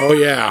whistling. Oh,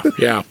 yeah,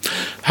 yeah.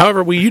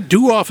 However, we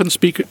do often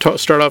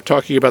start off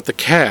talking about the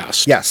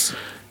cast. Yes.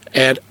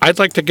 And I'd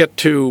like to get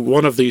to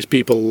one of these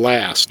people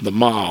last, the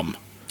mom.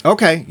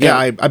 Okay, yeah,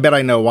 I bet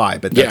I know why,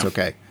 but that's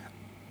okay.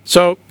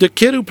 So, the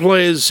kid who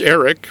plays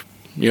Eric,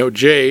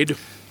 Jade.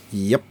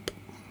 Yep.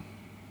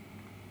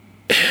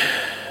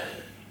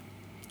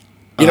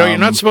 You're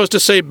not supposed to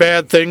say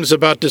bad things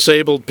about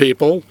disabled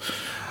people.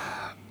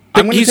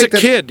 He's a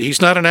kid.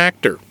 He's not an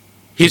actor.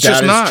 He's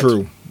just not. That is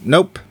true.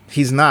 Nope,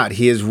 he's not.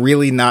 He is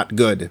really not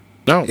good.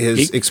 No.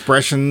 His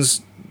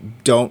expressions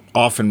don't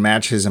often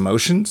match his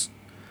emotions.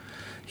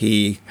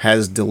 He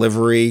has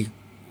delivery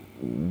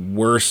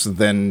worse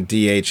than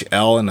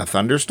DHL in a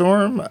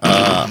thunderstorm.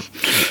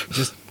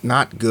 Just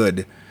not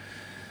good.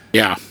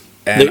 Yeah.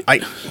 And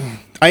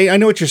I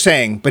know what you're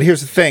saying, but here's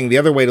the thing. The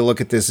other way to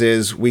look at this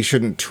is we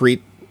shouldn't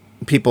treat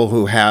people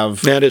who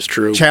have that is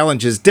true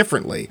challenges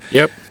differently.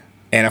 Yep.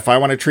 And if I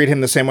want to treat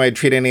him the same way I'd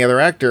treat any other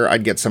actor,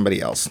 I'd get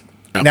somebody else.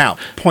 Yep. Now,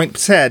 point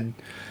said,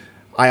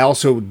 I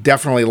also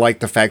definitely like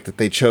the fact that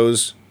they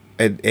chose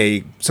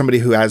somebody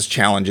who has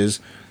challenges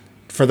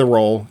for the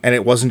role, and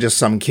it wasn't just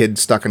some kid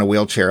stuck in a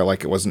wheelchair.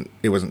 Like it wasn't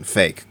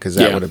fake, because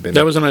that would have been.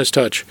 That was a nice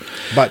touch.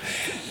 But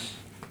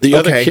the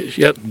other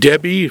kid,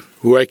 Debbie,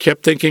 who I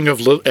kept thinking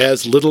of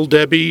as Little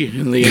Debbie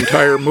in the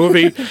entire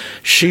movie,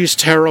 she's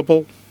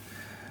terrible.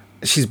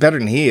 She's better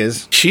than he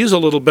is. She's a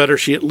little better.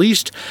 She at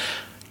least,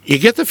 you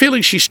get the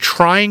feeling she's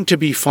trying to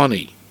be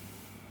funny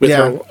with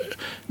her.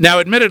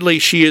 Now, admittedly,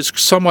 she is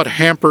somewhat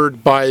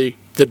hampered by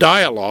the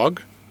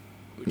dialogue,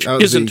 which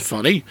isn't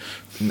funny.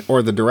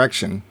 Or the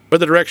direction. Or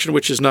the direction,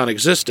 which is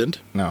non-existent.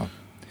 No.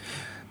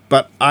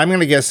 But I'm going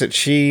to guess that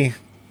she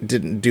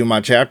didn't do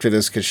much after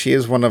this, because she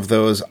is one of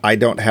those I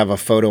don't have a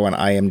photo on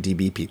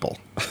IMDb people.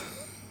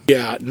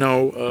 Yeah,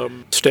 no.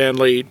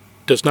 Stanley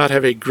does not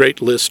have a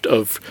great list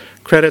of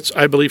credits.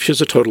 I believe she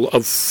has a total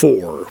of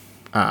 4.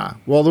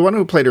 Well, the one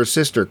who played her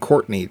sister,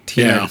 Courtney,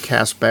 Tina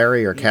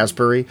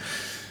Caspary,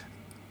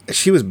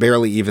 she was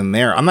barely even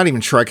there. I'm not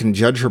even sure I can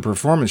judge her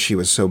performance. She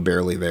was so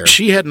barely there.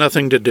 She had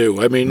nothing to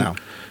do. I mean,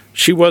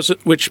 she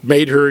wasn't, which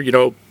made her,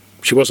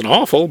 she wasn't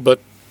awful, but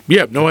you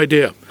have no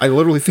idea. I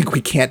literally think we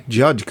can't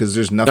judge because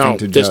there's nothing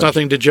to judge. There's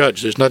nothing to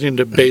judge. There's nothing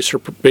to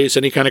base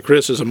any kind of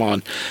criticism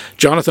on.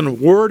 Jonathan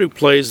Ward, who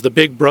plays the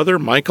big brother,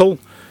 Michael,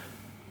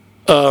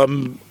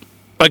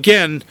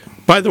 again,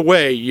 by the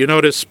way, you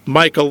notice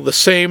Michael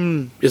is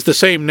the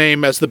same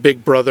name as the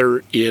big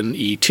brother in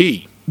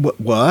E.T.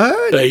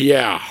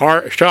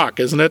 What?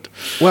 Shock, isn't it?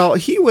 Well,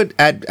 he would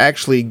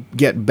actually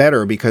get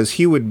better because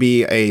he would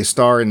be a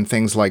star in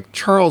things like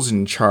Charles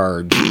in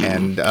Charge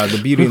and the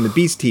Beauty and the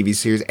Beast TV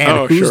series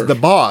and Who's the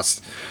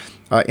Boss.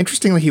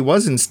 Interestingly, he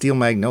was in Steel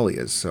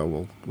Magnolias,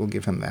 so we'll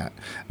give him that.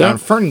 On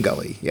Fern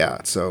Gully,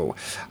 so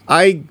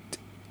I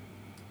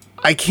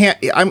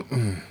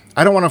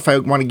don't know if I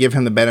want to give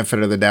him the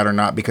benefit of the doubt or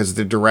not, because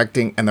the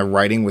directing and the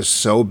writing was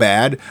so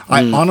bad.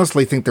 I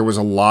honestly think there was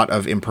a lot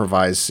of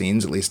improvised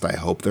scenes. At least I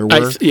hope there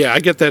were.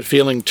 I get that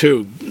feeling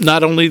too.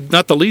 Not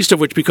the least of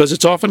which because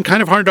it's often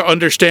kind of hard to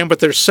understand what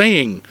they're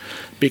saying,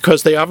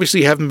 because they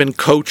obviously haven't been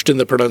coached in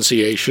the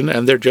pronunciation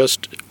and they're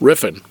just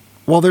riffing.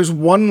 Well, there's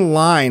one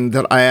line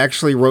that I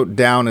actually wrote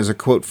down as a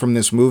quote from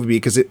this movie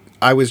because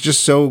I was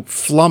just so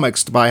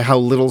flummoxed by how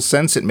little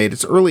sense it made.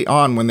 It's early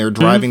on when they're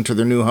driving to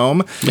their new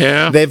home.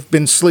 Yeah. They've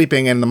been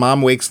sleeping and the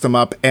mom wakes them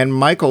up and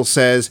Michael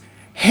says,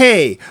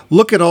 "Hey,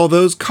 look at all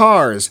those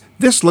cars.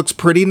 This looks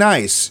pretty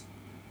nice."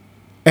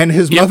 And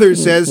his mother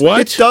says, what?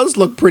 It does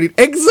look pretty.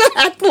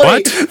 Exactly.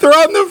 What? They're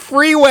on the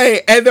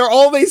freeway, and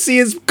all they see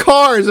is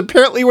cars.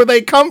 Apparently, where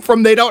they come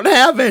from, they don't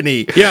have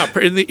any. Yeah,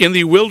 in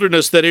the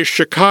wilderness that is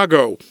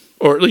Chicago,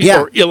 or at least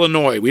or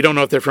Illinois. We don't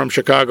know if they're from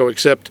Chicago,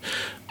 except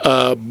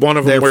one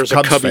of them wears a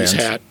Cubbies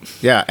hat.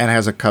 Yeah, and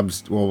has a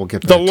Cubs. Well, we'll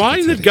get to the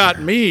line that got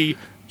me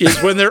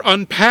is when they're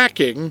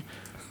unpacking,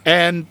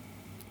 and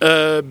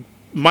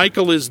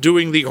Michael is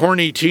doing the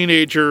horny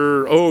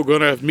teenager,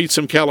 gonna meet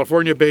some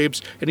California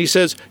babes, and he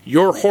says,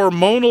 "Your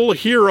hormonal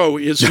hero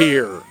is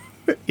here."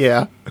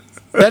 Yeah.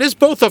 That is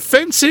both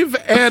offensive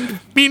and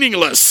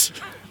meaningless.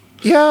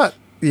 Yeah.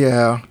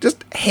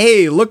 Just,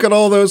 hey, look at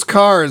all those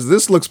cars.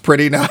 This looks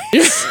pretty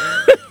nice.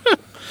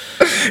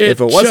 If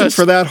it wasn't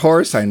for that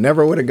horse, I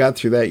never would have got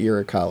through that year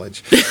of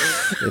college.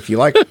 If you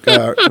like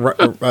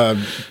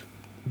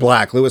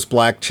Lewis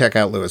Black, check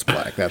out Lewis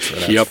Black. That's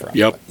where that's from.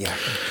 Yep. Yeah.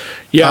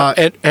 Yeah,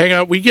 and hang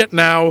on, we get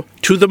now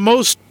to the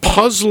most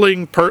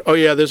puzzling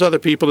there's other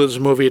people in this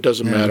movie, it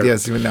doesn't matter.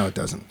 Yes, no, it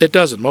doesn't. It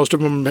doesn't. Most of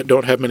them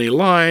don't have many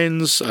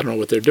lines. I don't know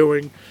what they're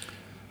doing.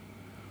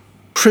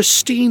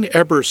 Christine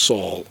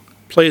Ebersol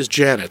plays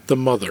Janet, the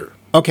mother.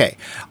 Okay,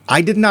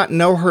 I did not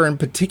know her in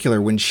particular.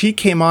 When she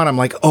came on, I'm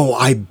like,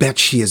 I bet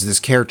she is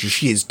this character.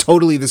 She is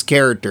totally this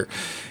character.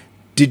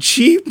 Did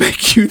she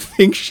make you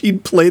think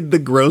she'd played the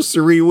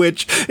grocery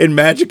witch in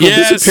Magical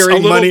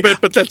Disappearing Money? Yes, a little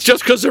bit, but that's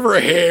just because of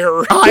her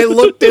hair. I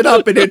looked it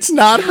up, and it's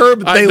not her,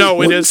 but they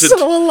look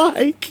so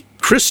alike.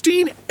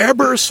 Christine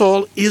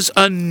Ebersol is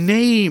a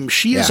name.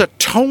 She is a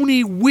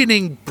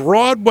Tony-winning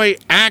Broadway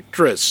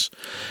actress.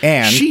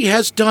 And she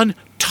has done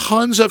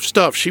tons of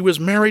stuff. She was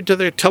married to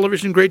the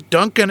television great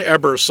Duncan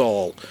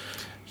Ebersol.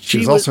 She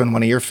was also in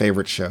one of your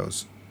favorite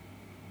shows,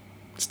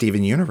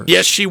 Steven Universe.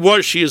 Yes, she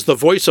was. She is the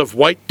voice of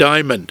White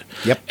Diamond.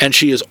 Yep. And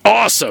she is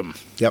awesome.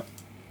 Yep.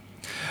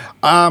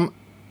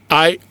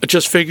 I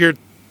just figured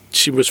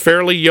she was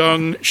fairly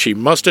young. She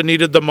must have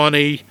needed the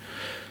money.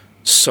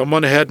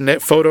 Someone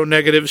had photo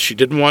negatives she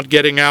didn't want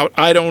getting out.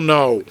 I don't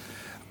know.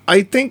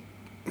 I think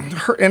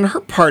her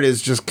part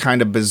is just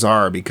kind of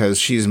bizarre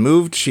because they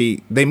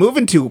move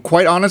into,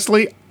 quite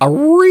honestly, a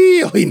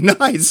really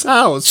nice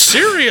house.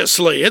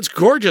 Seriously, it's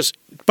gorgeous.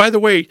 By the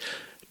way,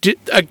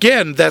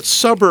 again, that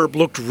suburb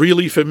looked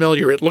really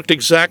familiar. It looked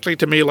exactly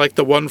to me like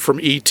the one from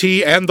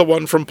E.T. and the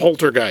one from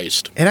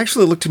Poltergeist. It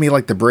actually looked to me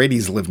like the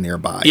Bradys lived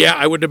nearby. Yeah,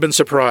 I wouldn't have been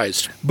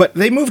surprised. But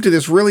they moved to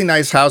this really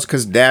nice house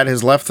because Dad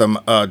has left them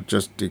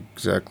just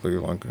exactly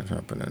like it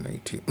happened in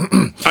E.T.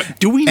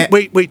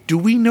 Wait, do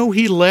we know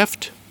he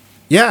left?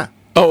 Yeah.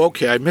 Oh,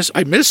 okay. I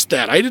missed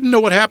that. I didn't know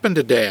what happened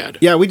to Dad.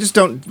 Yeah, we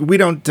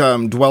don't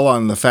dwell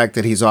on the fact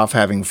that he's off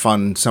having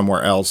fun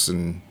somewhere else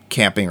and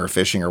camping or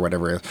fishing or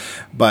whatever it is.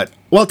 But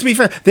to be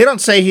fair, they don't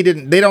say he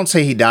didn't. They don't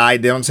say he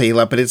died. They don't say he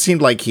left. But it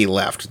seemed like he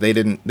left. They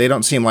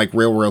don't seem like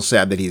real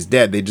sad that he's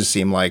dead. They just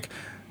seem like.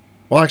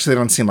 Well, actually, they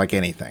don't seem like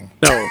anything.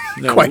 No.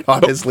 Quite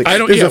honestly, I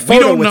don't. There's a photo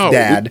we don't with know.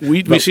 Dad.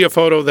 We see a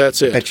photo.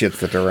 That's it. Bet you it's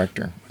the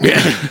director.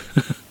 Yeah.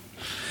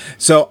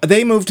 So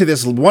they moved to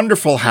this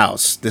wonderful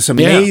house, this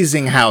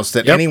amazing house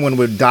that anyone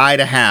would die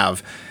to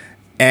have.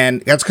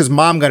 And that's because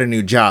Mom got a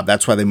new job.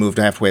 That's why they moved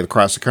halfway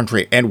across the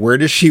country. And where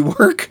does she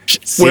work?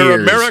 Where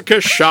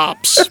America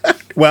shops.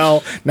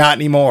 Well, not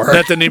anymore.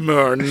 Not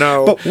anymore,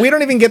 no. But we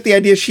don't even get the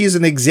idea she's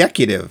an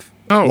executive.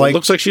 Oh, it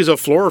looks like she's a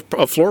floor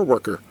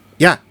worker.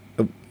 Yeah.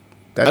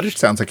 That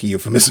sounds like a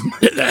euphemism.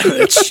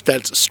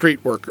 that's a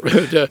street worker.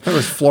 That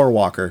was floor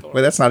walker.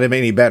 Well, that's not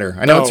any better.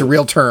 I know it's a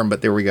real term,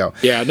 but there we go.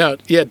 Yeah, no,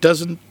 it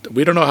doesn't.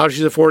 We don't know how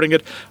she's affording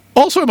it.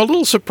 Also, I'm a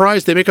little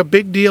surprised they make a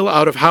big deal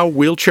out of how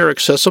wheelchair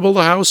accessible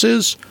the house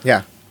is.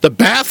 Yeah. The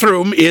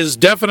bathroom is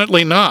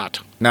definitely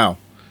not. No.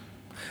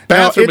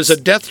 Bathroom is a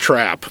death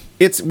trap.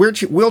 It's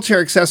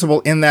wheelchair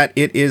accessible in that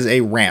it is a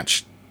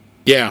ranch.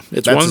 Yeah,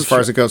 that's as far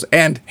as it goes.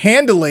 And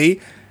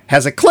handily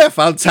has a cliff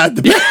outside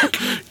the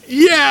back.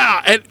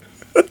 Yeah, and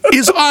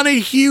is on a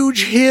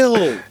huge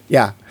hill.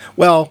 Yeah.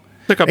 Well,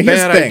 like a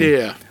bad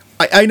idea.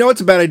 I know it's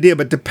a bad idea,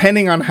 but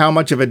depending on how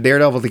much of a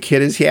daredevil the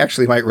kid is, he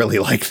actually might really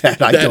like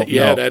that. I don't know.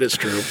 Yeah, that is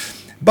true.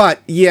 But,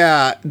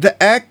 yeah,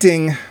 the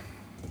acting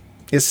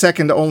is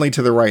second only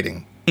to the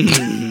writing,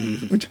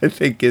 which I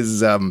think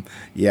is,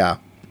 yeah.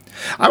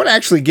 I would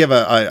actually give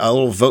a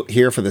little vote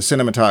here for the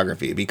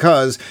cinematography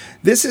because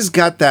this has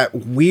got that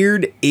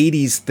weird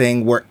 80s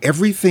thing where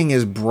everything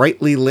is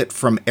brightly lit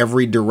from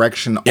every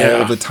direction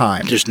all the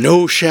time. There's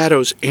no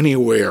shadows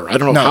anywhere. I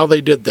don't know how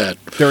they did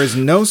that. There is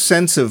no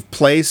sense of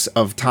place,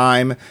 of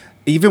time.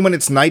 Even when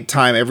it's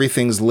nighttime,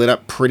 everything's lit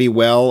up pretty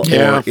well.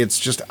 Yeah. Or it's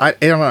just, I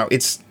don't know,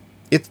 it's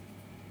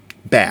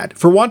bad.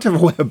 For want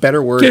of a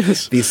better word,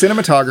 the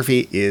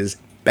cinematography is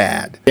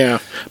bad. Yeah.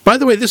 By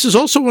the way, this is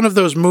also one of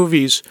those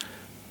movies.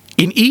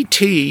 In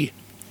E.T.,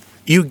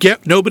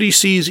 nobody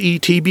sees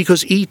E.T.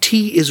 because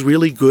E.T. is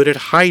really good at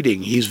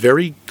hiding. He's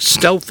very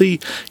stealthy.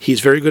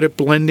 He's very good at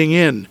blending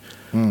in.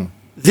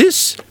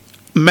 This,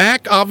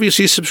 Mac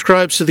obviously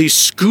subscribes to the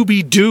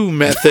Scooby-Doo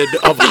method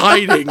of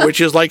hiding,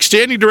 which is like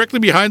standing directly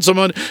behind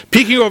someone,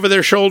 peeking over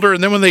their shoulder,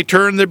 and then when they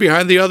turn, they're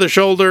behind the other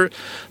shoulder.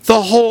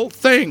 The whole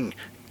thing.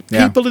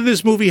 Yeah. People in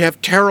this movie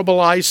have terrible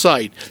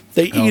eyesight.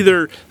 They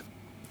either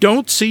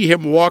don't see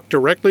him walk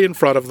directly in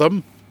front of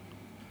them,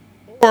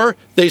 or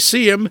they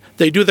see him,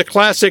 they do the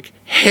classic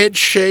head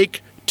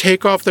shake,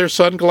 take off their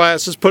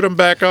sunglasses, put them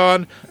back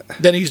on,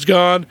 then he's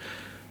gone.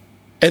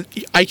 And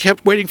I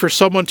kept waiting for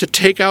someone to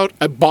take out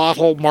a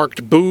bottle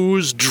marked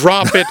booze,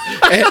 drop it,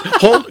 and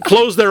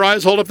close their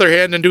eyes, hold up their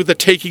hand, and do the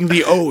taking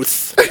the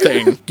oath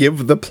thing.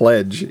 Give the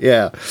pledge.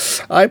 Yeah.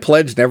 I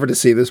pledge never to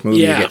see this movie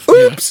Yeah. again.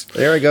 Oops.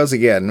 There he goes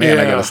again. Man,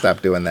 I Yeah. got to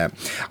stop doing that.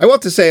 I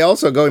want to say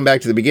also, going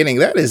back to the beginning,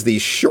 that is the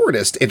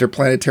shortest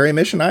interplanetary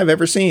mission I've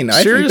ever seen.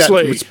 I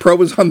Seriously? think that probe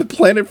was on the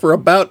planet for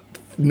about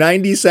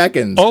 90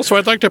 seconds. Also,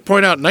 I'd like to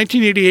point out, in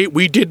 1988,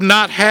 we did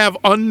not have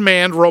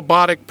unmanned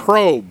robotic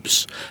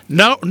probes.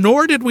 No,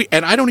 nor did we,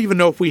 and I don't even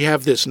know if we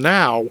have this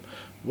now,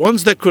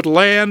 ones that could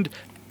land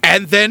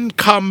and then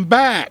come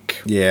back.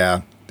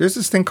 Yeah. There's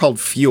this thing called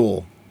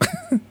fuel.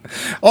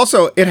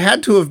 Also, it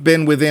had to have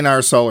been within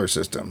our solar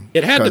system.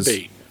 It had to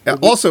be.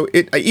 Also,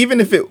 even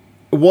if it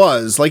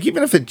was, like,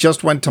 even if it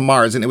just went to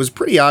Mars, and it was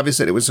pretty obvious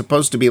that it was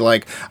supposed to be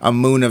like a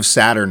moon of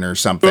Saturn or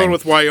something, Going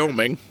with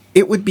Wyoming.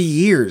 it would be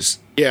years.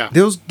 Yeah.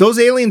 Those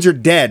aliens are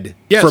dead.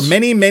 Yes. For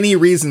many, many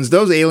reasons,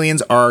 those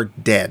aliens are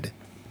dead.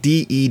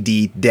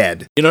 D-E-D,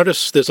 dead. You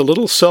notice there's a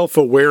little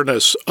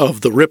self-awareness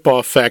of the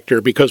rip-off factor,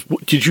 because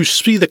did you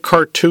see the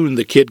cartoon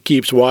the kid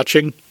keeps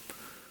watching?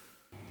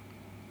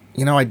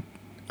 You know, I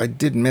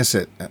did miss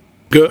it.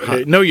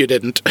 No, you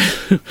didn't.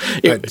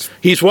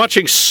 He's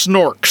watching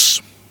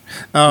Snorks,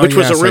 Oh, which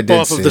was yes, a I did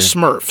rip-off of see the it.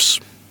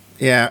 Smurfs.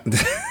 Yeah.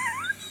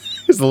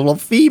 There's a little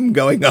theme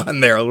going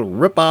on there, a little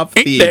rip-off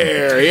theme.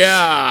 There,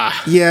 yeah.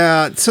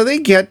 Yeah, so they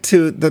get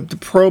to the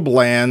probe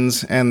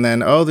lands, and then,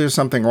 there's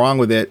something wrong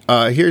with it.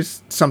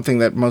 Here's something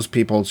that most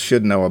people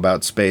should know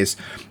about space.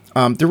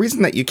 The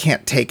reason that you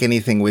can't take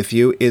anything with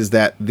you is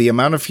that the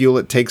amount of fuel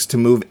it takes to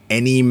move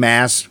any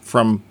mass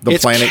from the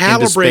planet into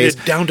Calibrated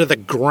space. down to the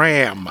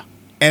gram.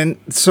 And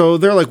so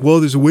they're like, well,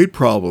 there's a weight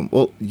problem.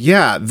 Well,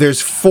 yeah,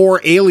 there's 4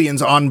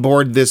 aliens on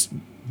board this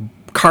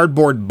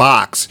cardboard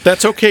box.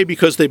 That's okay,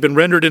 because they've been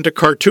rendered into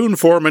cartoon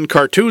form, and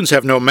cartoons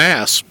have no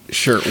mass.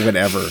 Sure,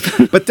 whatever.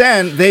 But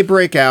then they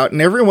break out,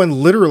 and everyone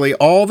literally,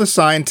 all the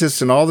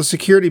scientists and all the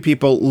security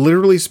people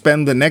literally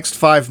spend the next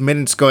 5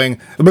 minutes going,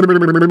 and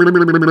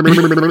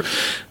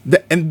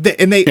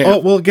they,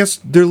 well, I guess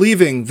they're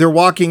leaving. They're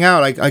walking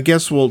out. I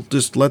guess we'll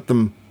just let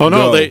them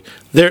go.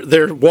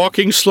 They're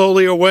walking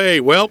slowly away.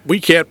 Well,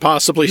 we can't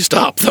possibly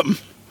stop them.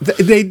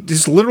 They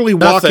just literally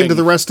walk Nothing. into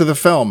the rest of the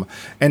film,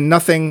 and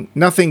nothing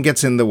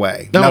gets in the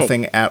way. No.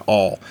 Nothing at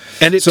all.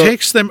 And it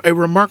takes them a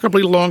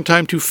remarkably long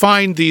time to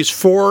find these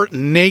 4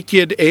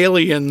 naked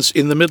aliens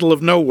in the middle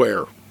of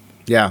nowhere.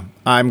 Yeah,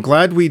 I'm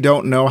glad we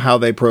don't know how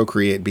they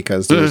procreate,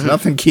 because there's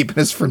nothing keeping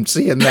us from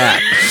seeing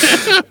that.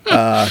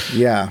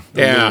 Yeah.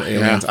 the little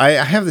aliens. I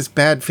have this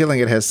bad feeling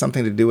it has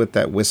something to do with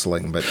that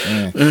whistling, but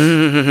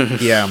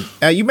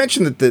yeah. You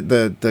mentioned that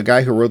the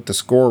guy who wrote the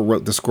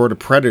score to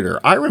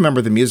Predator. I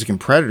remember the music in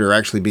Predator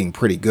actually being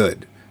pretty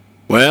good.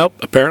 Well,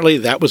 apparently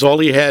that was all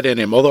he had in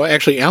him. Although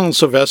actually Alan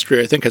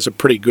Silvestri, I think, has a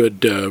pretty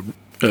good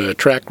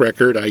track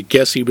record. I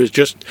guess he was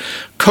just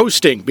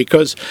coasting,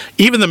 because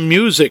even the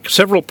music,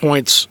 several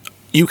points,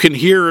 you can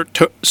hear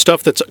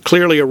stuff that's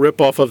clearly a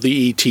ripoff of the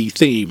E.T.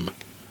 theme.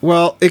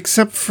 Well,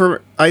 except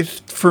for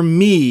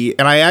me,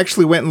 and I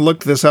actually went and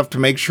looked this up to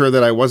make sure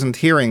that I wasn't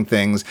hearing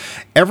things.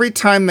 Every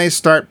time they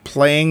start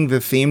playing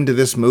the theme to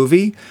this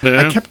movie,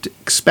 I kept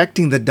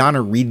expecting the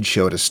Donna Reed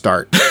show to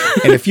start.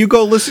 And if you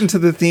go listen to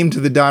the theme to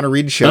the Donna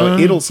Reed show,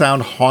 it'll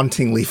sound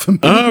hauntingly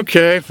familiar.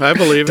 Okay, I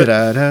believe it.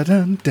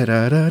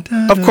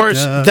 Of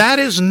course, that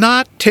is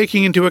not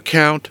taking into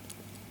account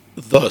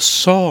the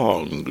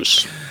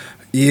songs.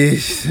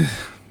 Yes.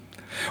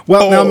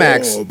 Well, now,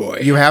 Max, boy.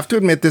 you have to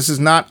admit this is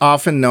not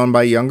often known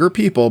by younger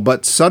people,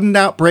 but sudden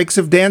outbreaks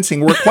of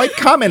dancing were quite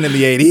common in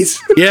the 80s.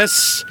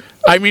 Yes.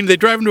 I mean, they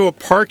drive into a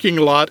parking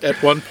lot at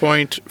one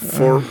point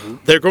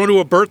they're going to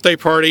a birthday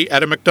party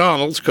at a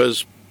McDonald's,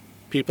 because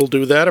people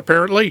do that,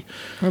 apparently.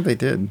 Well, they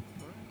did.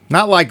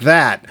 Not like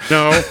that.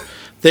 No.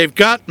 They've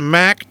got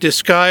Mac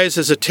disguised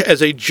as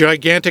a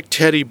gigantic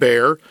teddy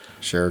bear.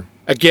 Sure.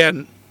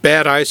 Again,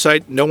 bad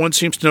eyesight. No one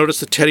seems to notice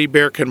the teddy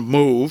bear can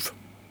move.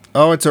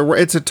 Oh, it's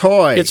a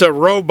toy. It's a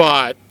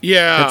robot.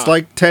 Yeah. It's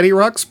like Teddy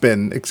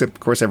Ruxpin, except, of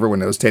course, everyone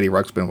knows Teddy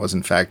Ruxpin was,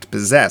 in fact,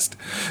 possessed.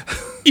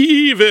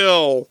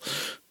 Evil.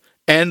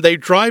 And they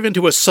drive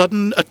into a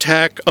sudden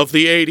attack of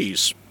the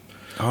 80s.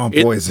 Oh,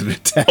 boy, is it an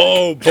attack.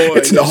 Oh, boy.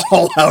 It's an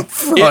all-out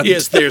front. It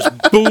is. There's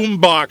boom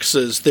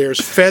boxes. There's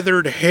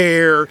feathered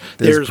hair.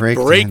 There's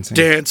break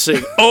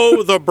dancing.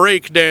 Oh, the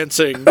break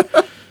dancing.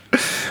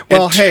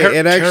 Well, hey,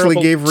 it actually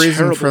terrible, gave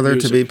reason for there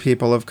music. to be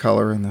people of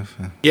color in the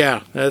film.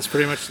 Yeah, that's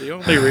pretty much the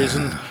only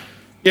reason.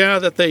 Yeah,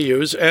 that they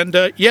use. And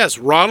yes,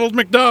 Ronald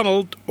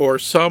McDonald or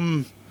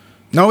some...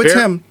 No, it's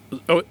him.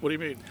 Oh, what do you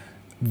mean?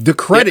 The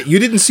credit. You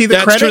didn't see the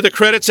That's credit? true. The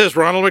credit says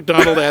Ronald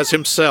McDonald as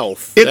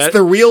himself. It's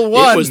the real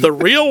one. It was the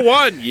real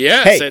one,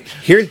 yes.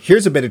 Hey,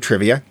 here's a bit of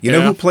trivia. You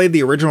know who played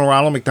the original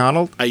Ronald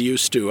McDonald? I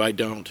used to. I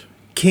don't.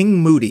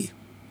 King Moody.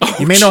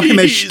 You may know him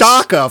as jeez.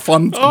 Staka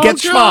from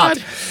Get God.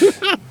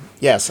 Schmott.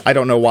 Yes, I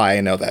don't know why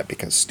I know that,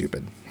 because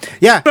stupid.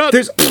 Yeah,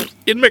 there's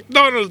in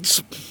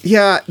McDonald's.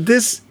 there's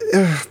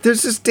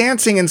this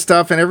dancing and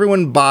stuff, and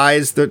everyone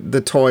buys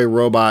the toy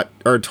robot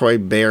or toy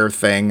bear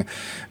thing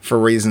for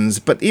reasons.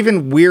 But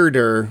even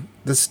weirder,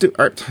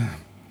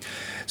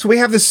 so we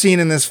have this scene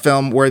in this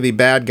film where the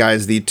bad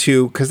guys, the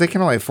two, because they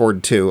can only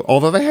afford two,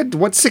 although they had,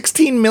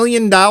 $16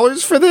 million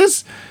for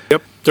this?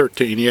 Yep,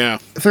 13, yeah.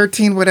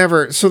 13,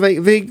 whatever. So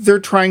they're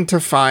trying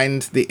to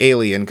find the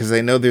alien, because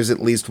they know there's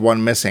at least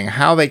one missing.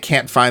 How they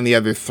can't find the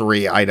other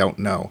three, I don't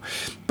know.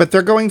 But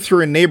they're going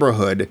through a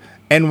neighborhood,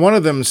 and one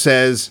of them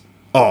says,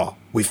 "Oh,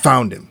 we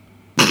found him."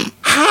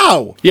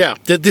 How? Yeah,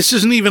 this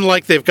isn't even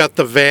like they've got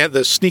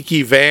the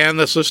sneaky van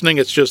that's listening.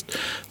 It's just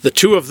the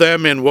two of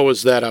them in, what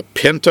was that, a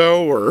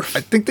Pinto? Or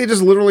I think they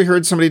just literally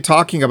heard somebody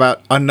talking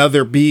about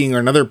another being or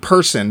another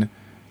person,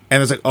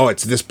 and it's like, oh,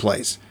 it's this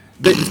place.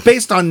 It's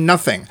based on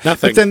nothing.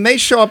 Nothing. But then they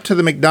show up to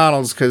the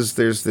McDonald's because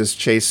there's this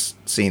chase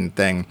scene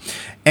thing,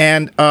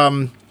 and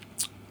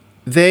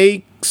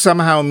they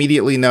somehow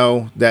immediately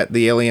know that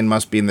the alien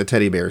must be in the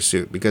teddy bear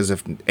suit, because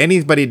if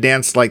anybody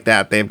danced like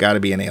that, they've got to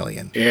be an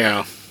alien.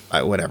 Yeah.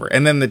 Whatever.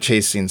 And then the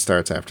chase scene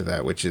starts after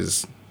that, which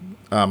is,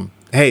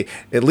 hey,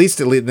 at least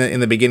in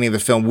the beginning of the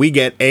film, we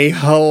get a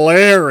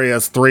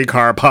hilarious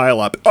 3-car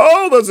pileup.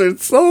 Oh, those are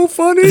so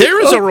funny. There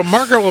is a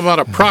remarkable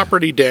amount of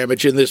property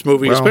damage in this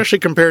movie, especially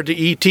compared to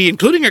E.T.,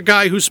 including a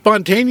guy who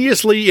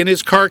spontaneously in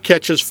his car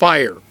catches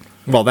fire.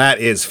 Well, that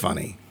is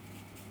funny.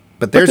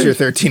 But there's your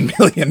 $13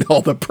 million,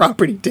 all the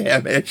property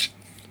damage.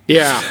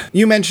 Yeah.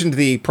 You mentioned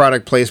the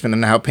product placement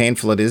and how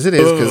painful it is. It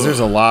is, because there's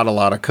a lot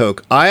of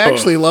Coke. I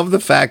actually love the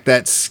fact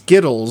that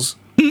Skittles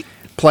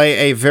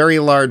play a very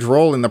large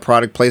role in the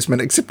product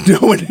placement, except no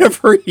one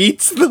ever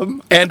eats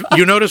them. And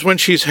you notice when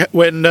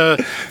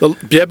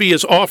Debbie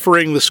is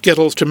offering the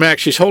Skittles to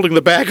Max, she's holding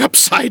the bag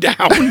upside down.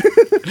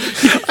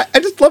 I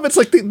just love it. It's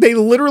like they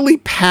literally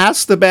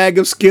pass the bag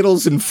of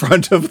Skittles in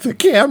front of the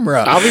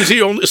camera.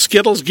 Obviously,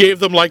 Skittles gave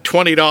them like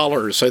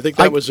 $20. I think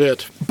that was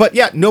it. But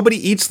yeah, nobody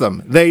eats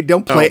them. They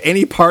don't play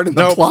any part in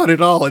the plot at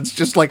all. It's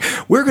just like,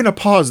 we're going to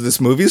pause this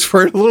movie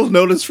for a little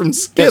notice from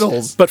Skittles.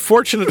 Yes. But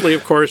fortunately,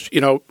 of course,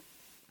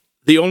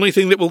 the only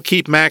thing that will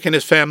keep Mac and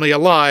his family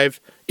alive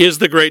is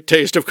the great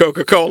taste of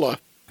Coca-Cola.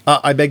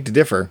 I beg to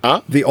differ.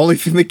 Huh? The only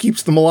thing that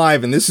keeps them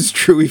alive, and this is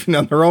true even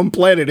on their own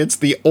planet, it's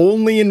the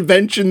only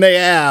invention they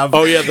have.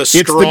 Oh, yeah, the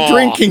straw. It's the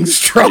drinking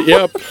straw.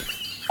 Yep.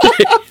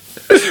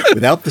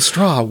 Without the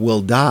straw,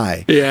 we'll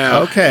die. Yeah.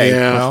 Okay.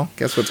 Yeah. Well,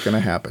 guess what's going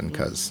to happen?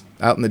 Because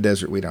out in the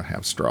desert, we don't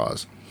have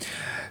straws.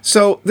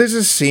 So there's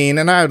a scene,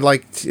 and I would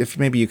like if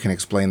maybe you can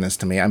explain this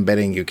to me. I'm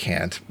betting you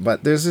can't.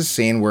 But there's a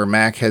scene where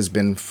Mac has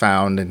been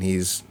found, and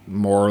he's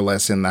more or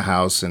less in the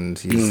house, and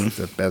he's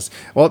the best.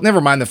 Well,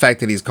 never mind the fact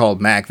that he's called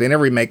Mac. They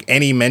never make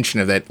any mention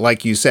of that.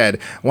 Like you said,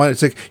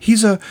 it's like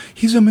he's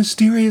a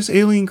mysterious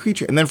alien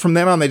creature, and then from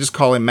then on they just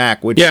call him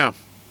Mac, which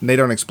they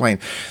don't explain.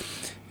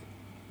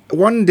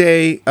 One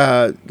day,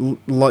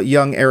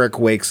 young Eric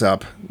wakes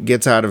up,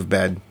 gets out of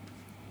bed,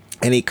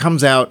 and he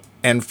comes out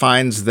and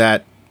finds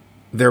that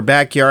their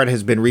backyard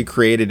has been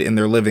recreated in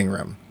their living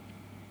room.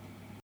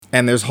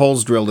 And there's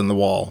holes drilled in the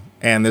wall.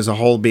 And there's a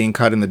hole being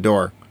cut in the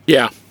door.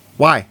 Yeah.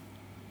 Why?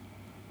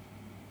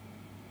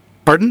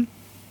 Pardon?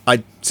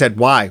 I said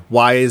why.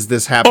 Why is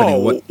this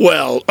happening?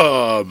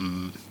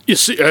 You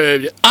see,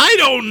 I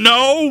don't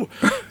know.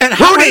 And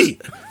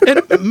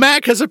and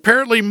Mac has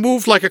apparently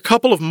moved like a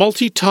couple of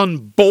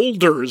multi-ton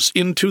boulders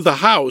into the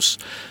house.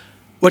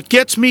 What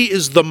gets me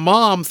is the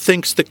mom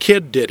thinks the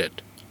kid did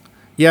it.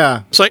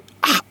 Yeah. It's like,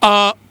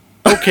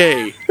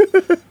 okay.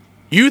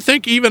 You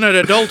think even an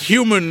adult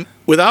human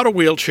without a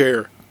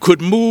wheelchair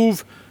could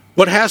move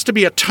what has to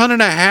be 1.5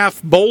 ton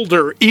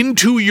boulder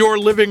into your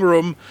living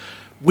room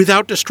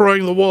without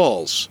destroying the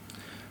walls?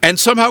 And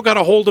somehow got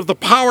a hold of the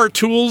power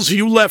tools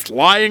you left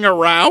lying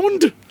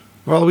around?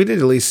 Well, we did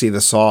at least see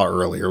the saw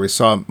earlier. We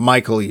saw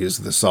Michael use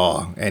the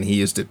saw, and he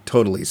used it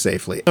totally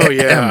safely. Oh,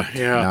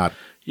 yeah.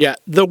 Yeah,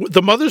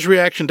 the mother's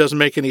reaction doesn't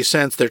make any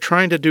sense. They're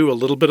trying to do a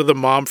little bit of the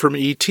mom from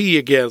E.T.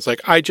 again. It's like,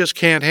 I just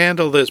can't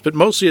handle this. But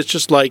mostly it's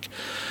just like,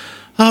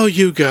 oh,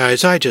 you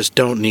guys, I just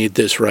don't need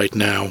this right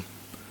now.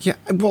 Yeah,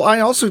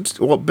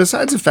 well,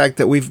 besides the fact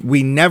that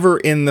we never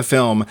in the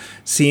film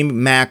see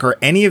Mac or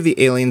any of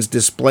the aliens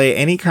display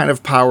any kind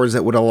of powers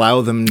that would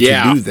allow them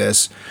to do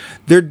this,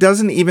 there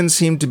doesn't even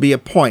seem to be a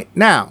point.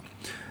 Now,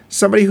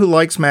 somebody who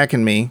likes Mac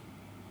and me,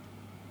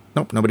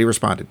 nope, nobody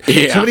responded.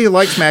 Yeah. Somebody who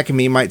likes Mac and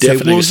me might say,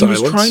 well, he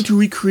was trying to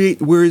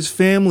recreate where his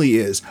family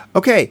is.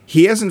 Okay,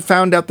 he hasn't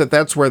found out that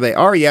that's where they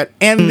are yet,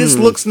 and this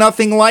looks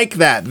nothing like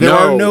that. There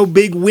are no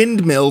big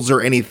windmills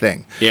or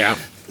anything. Yeah.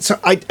 So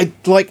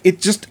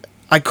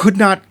I could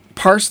not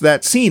parse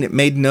that scene. It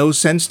made no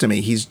sense to me.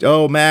 He's,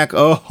 Mac.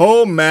 Yeah,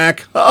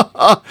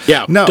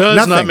 no, does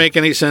nothing. not make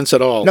any sense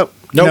at all. Nope.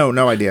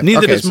 No idea.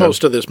 Neither does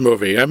most of this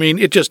movie. I mean,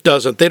 it just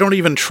doesn't. They don't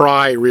even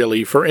try,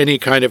 really, for any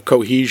kind of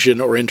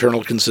cohesion or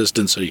internal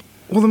consistency.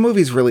 Well, the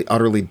movie's really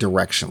utterly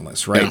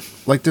directionless, right? Yeah.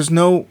 Like, there's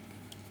no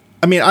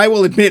I mean, I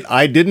will admit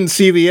I didn't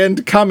see the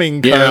end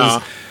coming.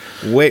 Yeah.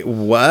 Wait,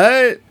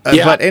 what?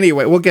 Yeah. But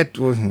anyway, we got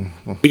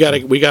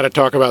to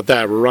talk about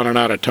that. We're running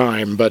out of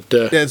time, but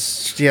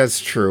it's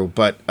true.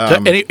 But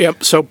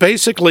so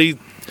basically,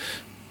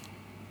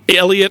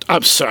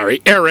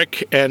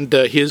 Eric and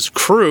his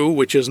crew,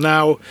 which is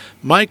now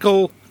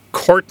Michael,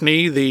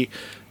 Courtney,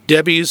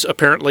 Debbie's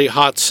apparently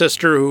hot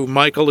sister, who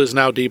Michael is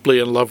now deeply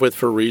in love with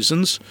for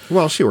reasons.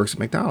 Well, she works at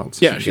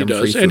McDonald's. Yeah, she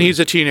does, and he's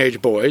a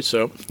teenage boy,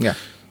 so yeah.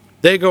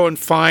 They go and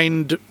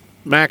find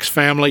Mac's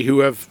family, who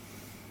have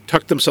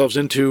tucked themselves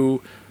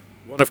into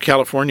one of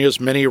California's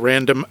many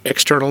random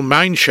external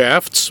mine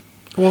shafts.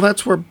 Well,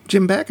 that's where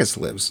Jim Backus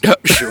lives.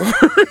 Sure.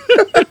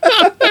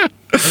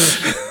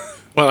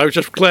 Well, I was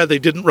just glad they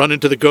didn't run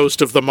into the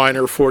ghost of the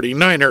miner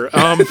 49er.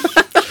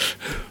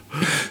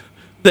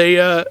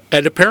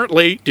 And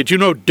apparently, did you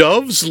know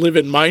doves live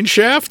in mine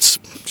shafts?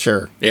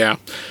 Sure. Yeah.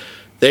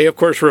 They, of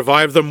course,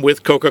 revive them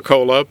with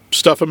Coca-Cola,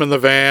 stuff them in the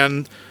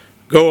van,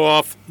 go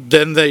off,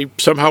 then they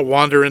somehow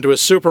wander into a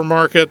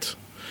supermarket.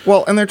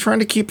 Well, and they're trying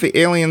to keep the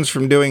aliens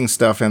from doing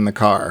stuff in the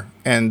car,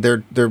 and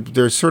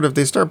they're sort of,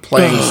 they start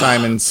playing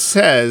Simon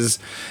Says,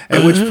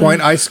 at which point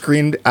I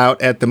screamed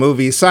out at the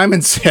movie,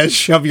 Simon Says,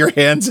 shove your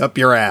hands up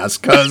your ass,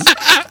 because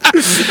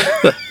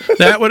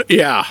that would,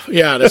 yeah,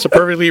 that's a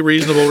perfectly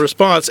reasonable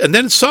response. And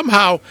then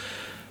somehow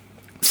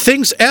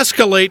things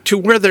escalate to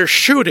where they're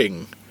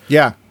shooting.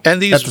 Yeah,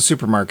 and at the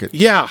supermarket.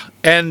 Yeah,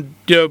 and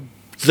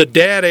the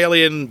dad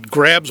alien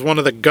grabs one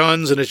of the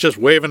guns and is just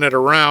waving it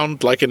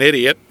around like an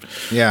idiot.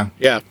 Yeah.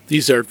 Yeah,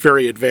 these are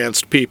very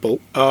advanced people.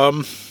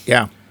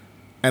 Yeah.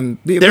 And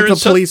the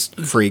police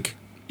freak.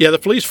 Yeah, the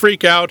police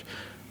freak out,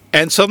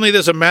 and suddenly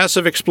there's a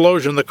massive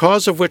explosion, the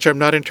cause of which I'm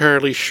not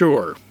entirely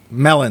sure.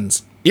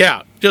 Melons.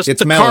 Yeah, just it's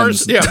the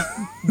melons. Cars. Yeah,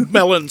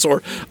 melons,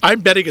 or I'm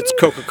betting it's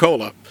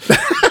Coca-Cola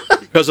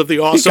because of the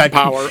awesome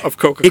power of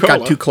Coca-Cola. It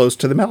got too close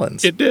to the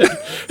melons. It did.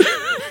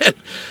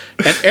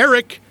 And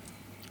Eric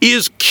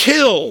is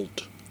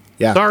killed.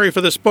 Yeah. Sorry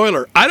for the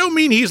spoiler. I don't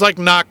mean he's like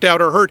knocked out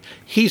or hurt.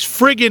 He's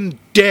friggin'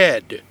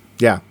 dead.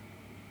 Yeah.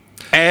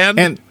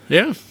 And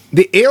yeah.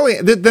 The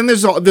alien. Then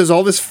there's all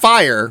this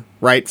fire,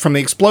 right, from the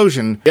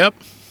explosion. Yep.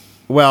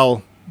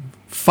 Well,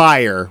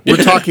 fire. We're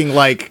talking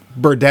like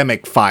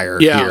Birdemic fire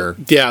here.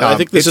 Yeah. I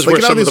think this is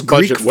where some of the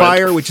budget Greek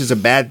fire, which is a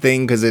bad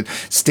thing because it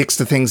sticks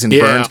to things and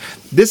burns.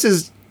 This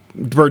is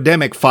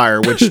Birdemic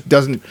fire, which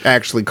doesn't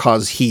actually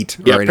cause heat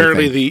or anything.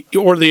 Apparently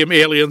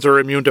the aliens are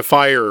immune to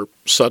fire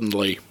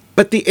suddenly.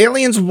 But the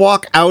aliens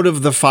walk out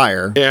of the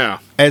fire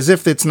as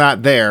if it's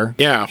not there.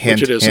 Yeah,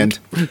 hint, which it isn't.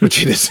 Hint,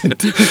 which it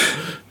isn't.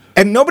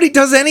 And nobody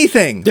does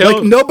anything.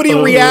 Like, nobody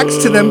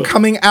reacts to them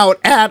coming out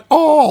at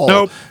all.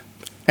 Nope.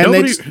 And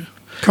they just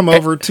come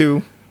over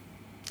to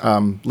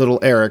little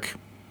Eric,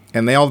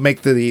 and they all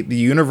make the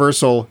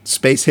universal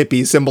space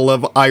hippie symbol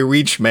of I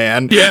reach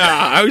man. Yeah,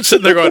 I was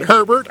sitting there going,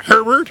 Herbert.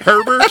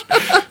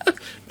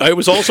 I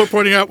was also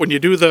pointing out when you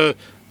do the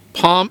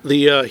palm,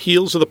 the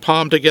heels of the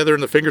palm together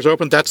and the fingers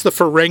open, that's the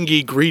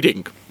Ferengi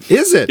greeting.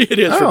 Is it? It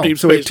is from Deep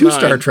so we have Space two Nine.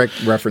 Star Trek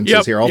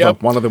references here, although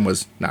one of them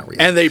was not real.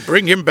 And they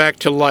bring him back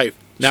to life.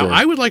 Now, Sure.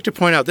 I would like to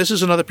point out, this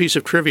is another piece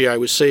of trivia I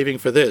was saving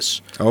for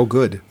this. Oh,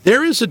 good.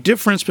 There is a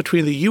difference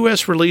between the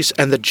U.S. release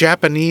and the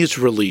Japanese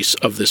release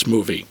of this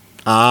movie.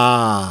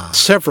 Ah.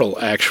 Several,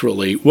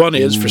 actually. One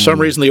is, for some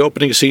reason, the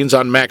opening scenes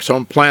on Mac's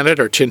home planet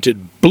are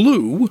tinted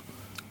blue.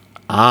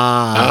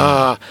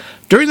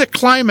 During the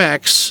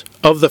climax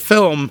of the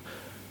film,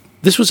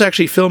 this was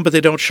actually filmed, but they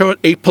don't show it,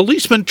 a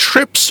policeman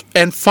trips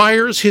and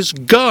fires his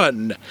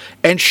gun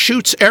and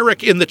shoots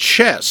Eric in the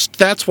chest.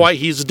 That's why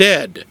he's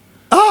dead.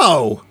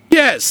 Oh!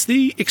 Yes,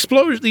 the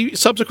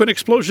subsequent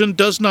explosion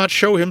does not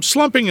show him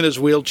slumping in his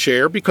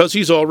wheelchair because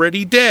he's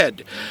already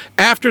dead.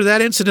 After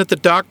that incident, the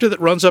doctor that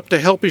runs up to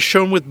help is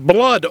shown with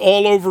blood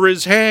all over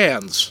his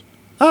hands.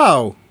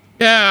 Oh.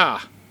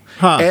 Yeah.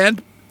 Huh.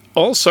 And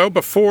also,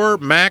 before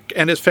Mac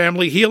and his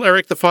family heal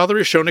Eric, the father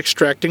is shown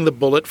extracting the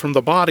bullet from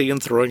the body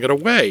and throwing it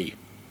away.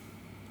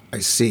 I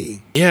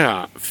see.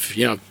 Yeah.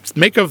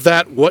 Make of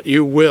that what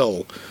you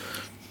will.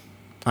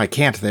 I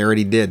can't. They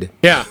already did.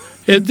 Yeah.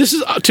 And this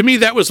is, to me,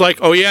 that was like,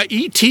 oh yeah,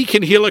 E.T.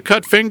 can heal a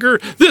cut finger.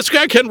 This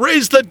guy can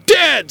raise the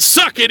dead.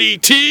 Suck it,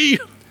 E.T.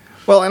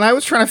 Well, and I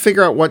was trying to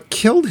figure out what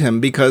killed him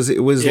because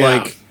it was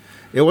like,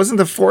 it wasn't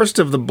the force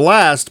of the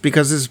blast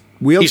because his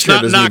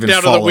wheelchair doesn't even fall over. He's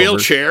not knocked out of the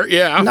wheelchair,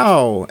 yeah.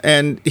 No,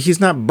 and he's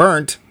not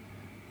burnt.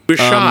 He was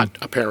shot,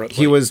 apparently.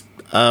 He was,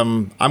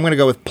 I'm going to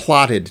go with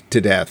plotted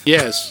to death.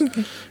 Yes.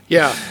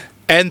 Yeah.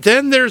 And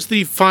then there's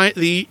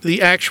the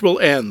actual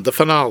end, the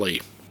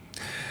finale.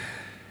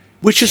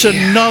 Which is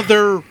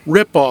another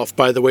ripoff,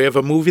 by the way, of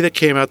a movie that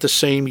came out the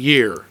same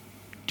year.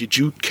 Did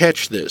you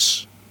catch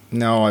this?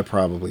 No, I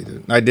probably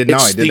didn't. I did It's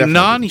not. I did the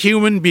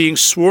non-human being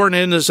sworn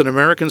in as an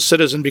American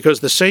citizen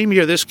because the same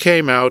year this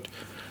came out,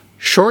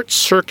 Short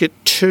Circuit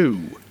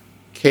 2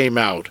 came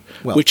out,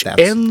 which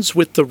ends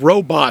with the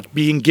robot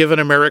being given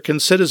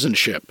American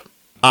citizenship.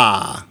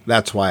 Ah,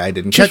 that's why I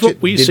didn't catch it.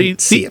 What we see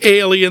the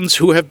aliens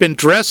who have been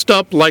dressed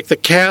up like the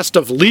cast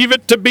of Leave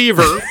It to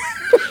Beaver.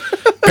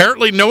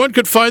 Apparently, no one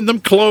could find them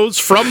clothes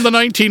from the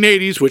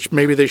 1980s, which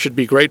maybe they should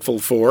be grateful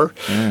for.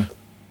 Yeah.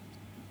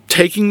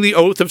 Taking the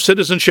oath of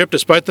citizenship,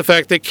 despite the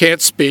fact they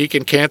can't speak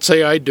and can't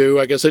say I do.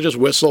 I guess they just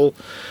whistle.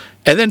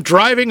 And then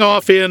driving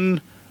off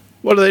in,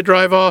 what do they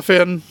drive off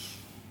in?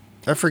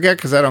 I forget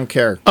because I don't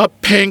care. A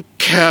pink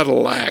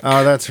Cadillac.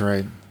 Oh, that's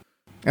right.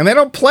 And they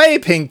don't play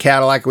Pink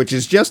Cadillac, which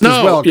is just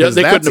as well, because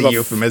that's a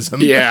euphemism.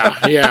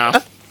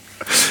 Yeah.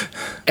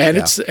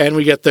 And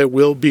we get the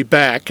 "we'll be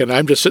back," and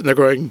I'm just sitting there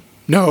going,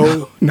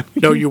 no,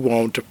 you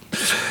won't.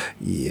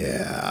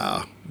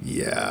 Yeah.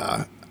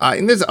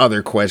 And there's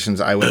other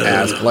questions I would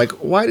ask, like,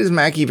 why does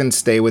Mac even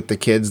stay with the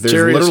kids?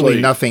 There's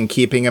literally nothing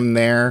keeping him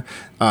there.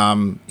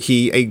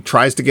 He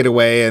tries to get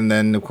away, and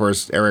then, of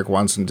course, Eric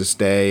wants him to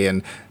stay,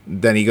 and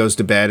then he goes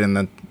to bed, and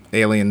the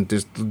alien,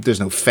 there's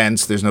no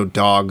fence, there's no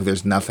dog,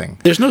 there's nothing.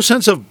 There's no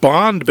sense of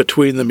bond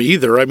between them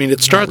either. I mean,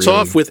 it starts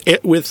off with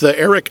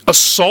Eric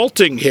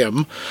assaulting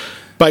him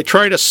by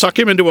trying to suck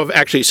him into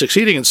actually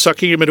succeeding in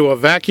sucking him into a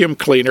vacuum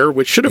cleaner,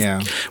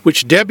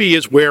 which Debbie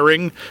is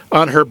wearing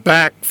on her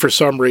back for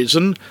some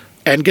reason,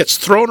 and gets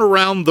thrown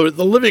around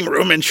the living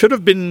room and should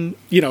have been,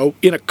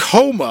 in a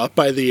coma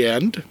by the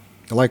end.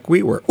 Like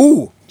we were.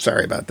 Ooh,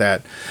 sorry about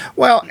that.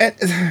 Well,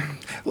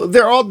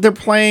 they're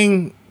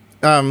playing,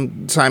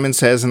 Simon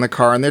Says, in the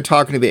car, and they're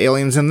talking to the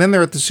aliens, and then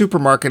they're at the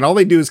supermarket, and all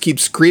they do is keep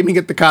screaming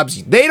at the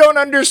cops, they don't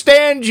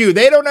understand you,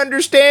 they don't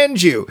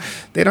understand you.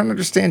 They don't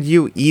understand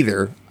you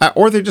either,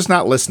 or they're just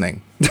not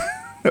listening.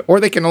 Or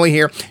they can only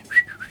hear,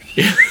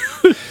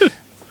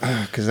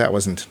 because that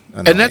wasn't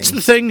annoying. And that's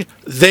the thing,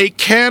 they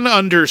can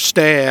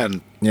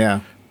understand. Yeah.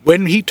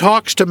 When he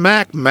talks to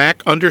Mac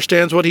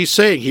understands what he's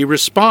saying. He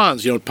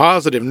responds,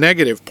 positive,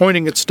 negative,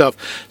 pointing at stuff.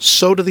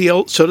 So does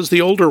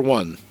the older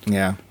one.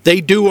 Yeah.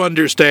 They do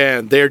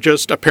understand. They're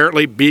just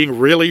apparently being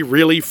really,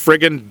 really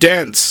friggin'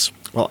 dense.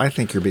 Well, I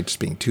think you're just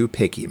being too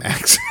picky,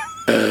 Max.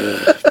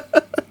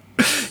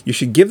 You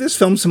should give this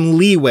film some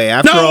leeway.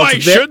 After all, I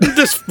shouldn't.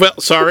 Well,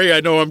 sorry, I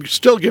know I'm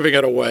still giving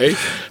it away.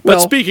 But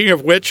speaking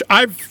of which,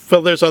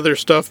 there's other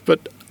stuff,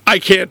 but I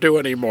can't do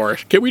any more.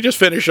 Can we just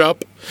finish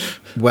up?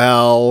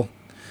 Well,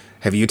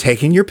 have you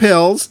taken your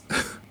pills?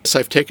 Yes,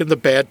 I've taken the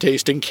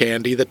bad-tasting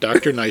candy that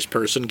Dr. Nice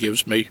Person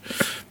gives me.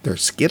 They're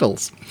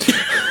Skittles.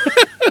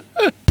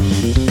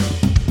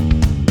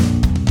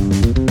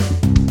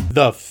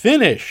 The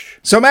finish.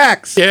 So,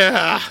 Max.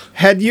 Yeah.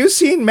 Had you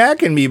seen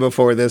Mac and Me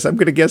before this? I'm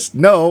going to guess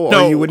no,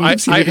 or you wouldn't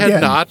have seen it again. I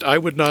had not. I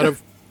would not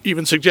have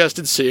even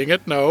suggested seeing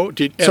it, no.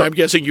 And I'm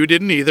guessing you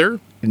didn't either?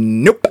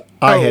 Nope.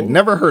 I had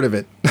never heard of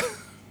it.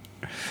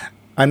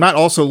 I'm not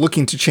also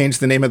looking to change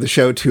the name of the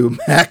show to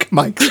Mac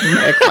Mike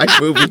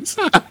Movies.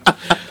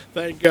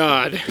 Thank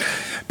God.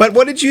 But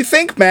what did you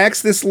think,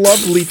 Max? This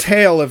lovely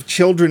tale of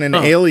children and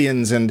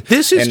aliens and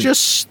this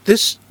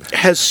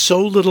has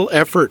so little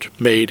effort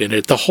made in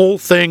it. The whole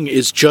thing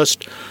is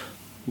just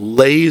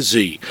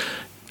lazy.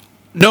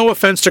 No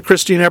offense to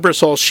Christine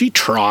Ebersol, she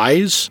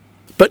tries,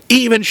 but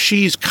even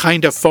she's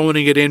kind of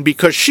phoning it in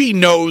because she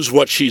knows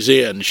what she's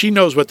in. She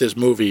knows what this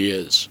movie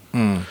is.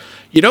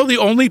 The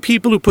only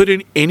people who put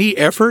in any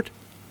effort?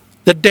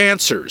 The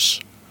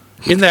dancers.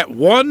 In that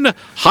one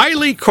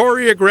highly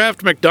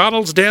choreographed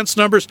McDonald's dance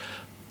numbers,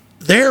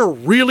 they're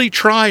really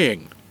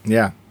trying.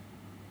 Yeah.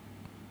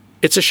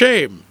 It's a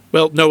shame.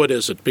 Well, no, it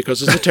isn't,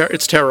 because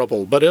it's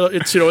terrible. But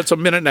it's a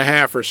minute and a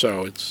half or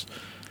so.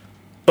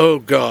 Oh,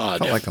 God.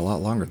 Felt like a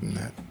lot longer than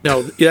that.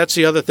 No, that's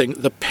the other thing.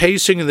 The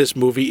pacing in this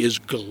movie is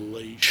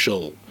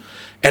glacial.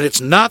 And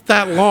it's not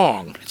that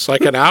long. It's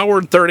like an hour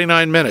and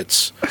 39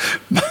 minutes.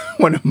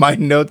 One of my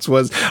notes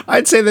was,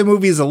 I'd say the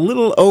movie is a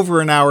little over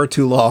an hour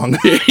too long.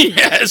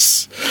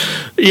 Yes.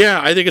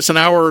 Yeah, I think it's an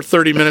hour or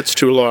 30 minutes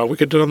too long. We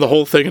could have done the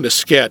whole thing in a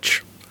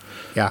sketch.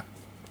 Yeah.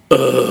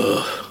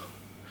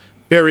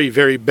 Very,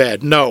 very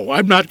bad. No,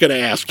 I'm not going to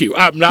ask you.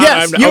 I'm not.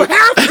 Yes, you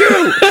have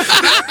to.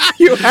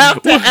 You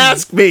have to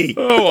ask me.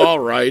 Oh, all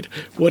right.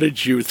 What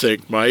did you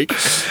think, Mike?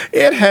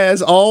 It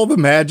has all the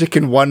magic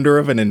and wonder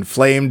of an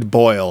inflamed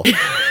boil.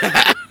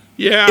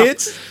 Yeah.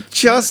 It's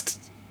just...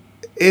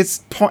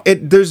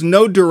 there's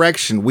no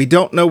direction. We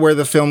don't know where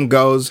the film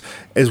goes,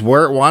 is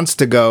where it wants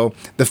to go.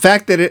 The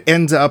fact that it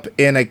ends up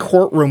in a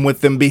courtroom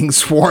with them being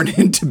sworn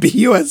in to be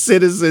U.S.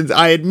 citizens,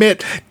 I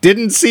admit,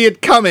 didn't see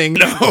it coming.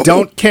 No.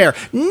 Don't care.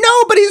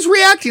 Nobody's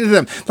reacting to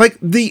them. Like,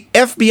 the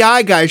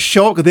FBI guys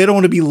show up because they don't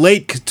want to be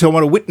late to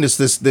want to witness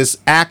this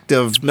act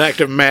of... An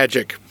act of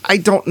magic. I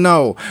don't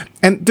know.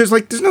 And there's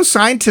no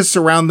scientists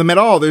around them at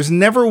all. There's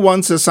never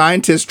once a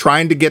scientist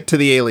trying to get to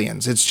the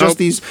aliens. It's just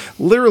these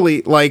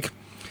literally,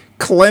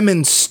 Clem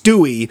and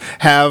Stewie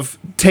have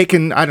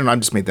taken, I don't know, I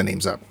just made the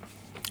names up,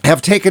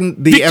 have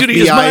taken the Victory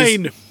FBI's... is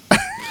mine.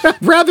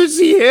 I'd rather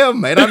see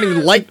him. I don't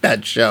even like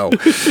that show.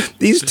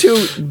 These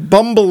two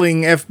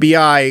bumbling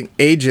FBI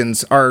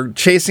agents are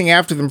chasing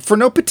after them for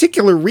no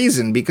particular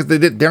reason, because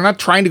they're not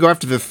trying to go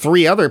after the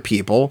three other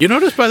people. You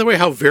notice, by the way,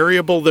 how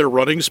variable their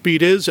running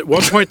speed is? At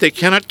one point, they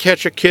cannot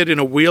catch a kid in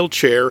a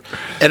wheelchair.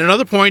 At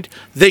another point,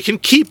 they can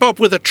keep up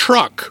with a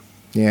truck.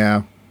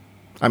 Yeah.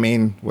 I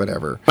mean,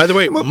 whatever. By the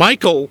way,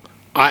 Michael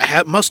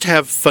must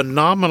have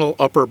phenomenal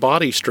upper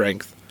body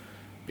strength,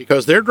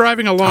 because they're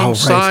driving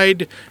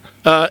alongside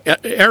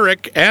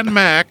Eric and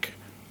Mac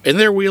in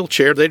their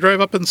wheelchair. They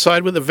drive up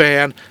inside with a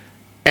van,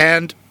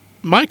 and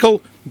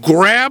Michael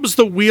grabs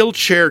the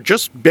wheelchair,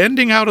 just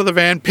bending out of the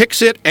van,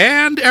 picks it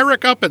and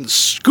Eric up and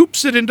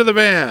scoops it into the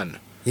van.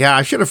 Yeah,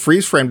 I should have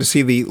freeze framed to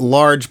see the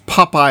large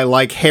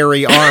Popeye-like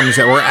hairy arms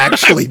that were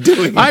actually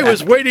doing that. I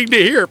was waiting to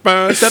hear.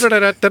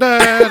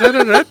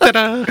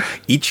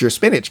 Eat your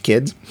spinach,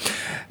 kids.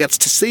 It's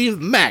to save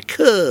Mac.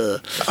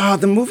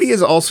 The movie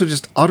is also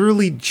just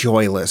utterly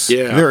joyless.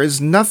 Yeah. There is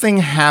nothing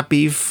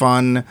happy,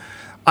 fun.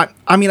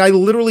 I mean, I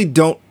literally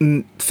don't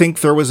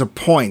think there was a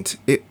point.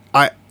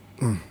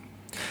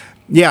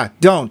 Yeah,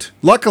 don't.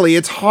 Luckily,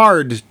 it's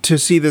hard to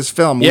see this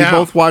film. Yeah. We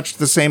both watched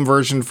the same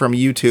version from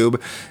YouTube.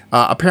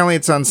 Apparently,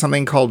 it's on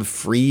something called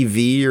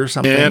Freevee or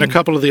something. And a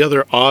couple of the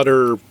other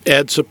odder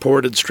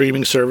ad-supported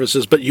streaming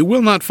services, but you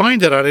will not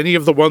find it on any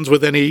of the ones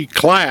with any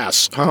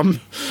class.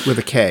 With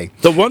a K.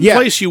 The one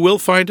place you will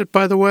find it,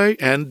 by the way,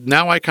 and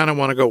now I kind of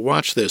want to go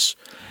watch this.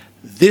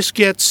 This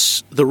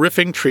gets the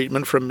riffing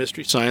treatment from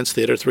Mystery Science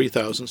Theater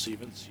 3000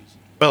 Season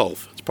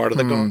 12. It's part of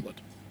the Gauntlet.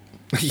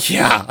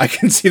 Yeah, I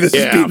can see this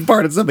as being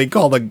part of something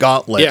called a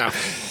Gauntlet. Yeah.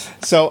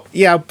 So,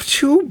 yeah,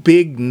 two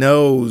big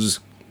no's.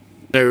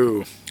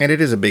 No. And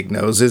it is a big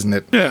nose, isn't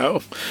it? Yeah.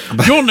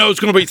 Your nose is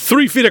going to be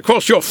 3 feet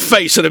across your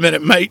face in a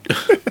minute, mate.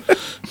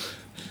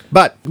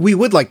 But we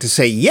would like to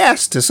say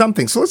yes to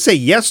something. So let's say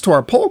yes to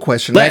our poll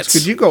question. Max,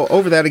 could you go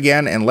over that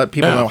again and let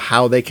people know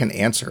how they can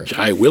answer it?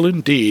 I will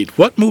indeed.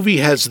 What movie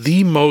has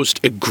the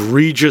most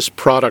egregious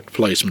product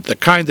placement? The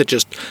kind that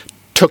just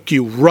took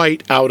you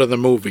right out of the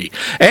movie.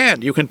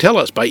 And you can tell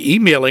us by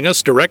emailing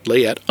us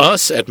directly at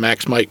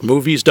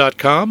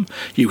us@maxmikemovies.com.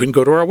 You can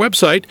go to our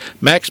website,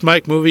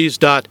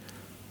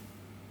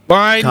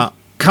 maxmikemovies.com.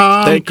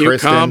 Thank you,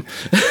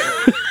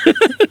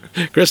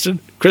 Kristen.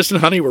 Kristen,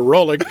 honey, we're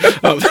rolling.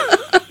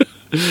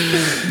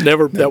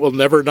 That will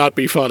never not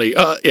be funny.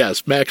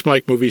 Yes,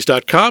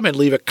 maxmikemovies.com, and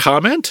leave a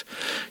comment.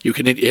 You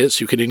can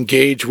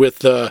engage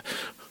with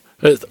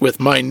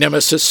my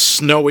nemesis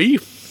Snowy.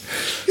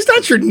 He's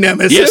not your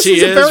nemesis. Yes,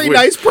 He's a very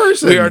nice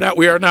person.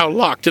 We are now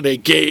locked in a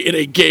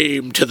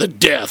game to the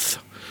death.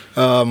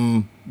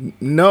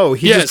 No,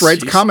 he just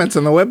writes comments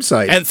on the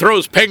website and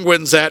throws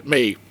penguins at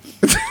me.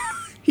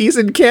 He's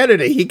in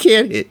Canada. He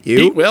can't hit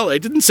you. I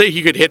didn't say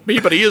he could hit me,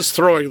 but he is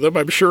throwing them.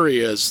 I'm sure he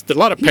is. There are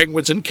a lot of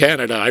penguins in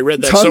Canada. I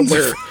read that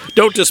somewhere.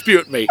 Don't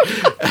dispute me.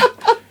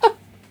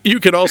 You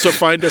can also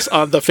find us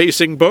on the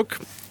Facing Book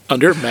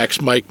under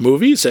Max Mike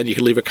Movies, and you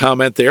can leave a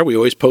comment there. We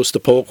always post the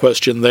poll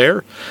question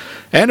there.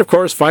 And, of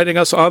course, finding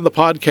us on the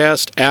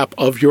podcast app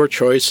of your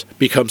choice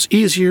becomes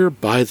easier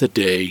by the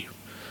day.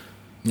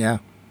 Yeah.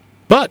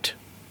 But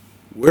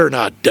we're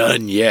not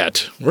done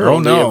yet. We're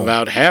only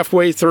about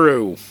halfway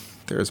through.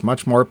 There's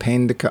much more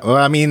pain to come. Well,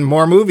 I mean,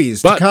 more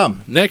movies to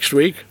come. Next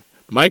week,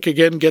 Mike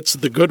again gets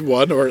the good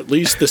one, or at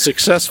least the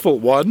successful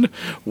one.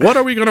 What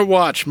are we going to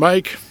watch,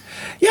 Mike?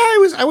 Yeah,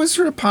 I was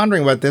sort of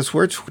pondering about this.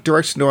 Which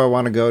direction do I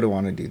want to go? Do I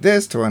want to do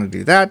this? Do I want to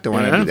do that? Do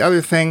I want to do the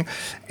other thing?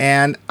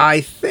 And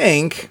I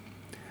think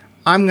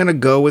I'm going to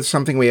go with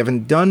something we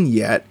haven't done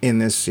yet in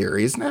this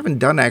series, and I haven't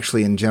done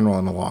actually in general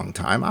in a long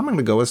time. I'm going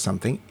to go with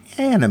something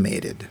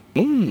animated.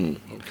 Okay.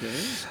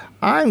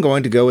 I'm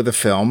going to go with a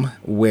film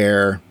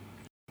where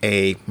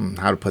a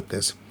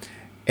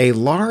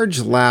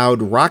large,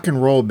 loud, rock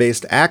and roll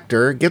based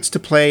actor gets to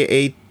play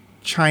a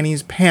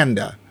Chinese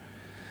panda.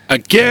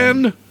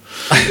 Again?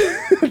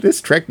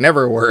 This trick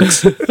never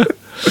works.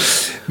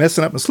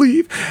 Messing up my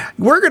sleeve.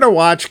 We're going to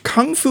watch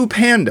Kung Fu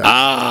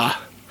Panda.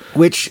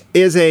 Which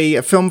is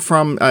a film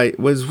from,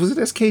 was it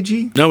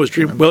SKG? No, it was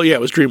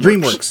it was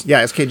DreamWorks.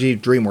 Yeah,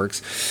 SKG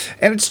DreamWorks.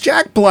 And it's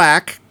Jack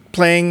Black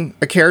playing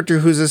a character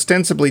who's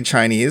ostensibly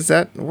Chinese.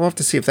 We'll have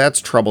to see if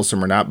that's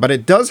troublesome or not. But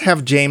it does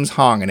have James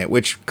Hong in it,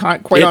 which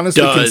quite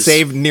honestly can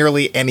save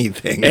nearly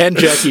anything. And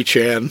Jackie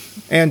Chan.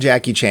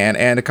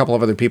 And a couple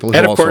of other people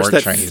who also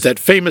are Chinese. That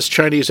famous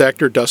Chinese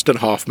actor, Dustin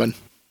Hoffman.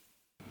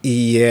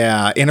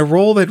 Yeah, in a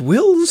role that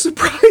will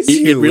surprise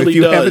you if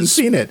you haven't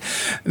seen it.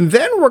 And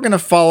then we're going to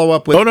follow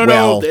up with,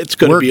 no, it's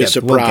going to be a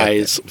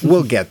surprise.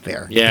 We'll get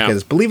there. Yeah.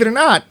 Because believe it or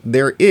not,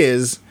 there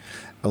is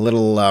a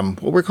little,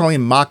 what we're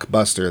calling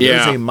mockbuster.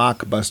 There's a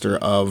mockbuster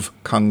of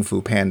Kung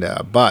Fu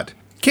Panda. But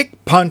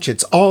kick, punch,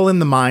 it's all in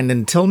the mind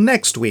until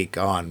next week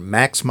on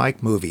Max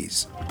Mike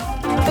Movies.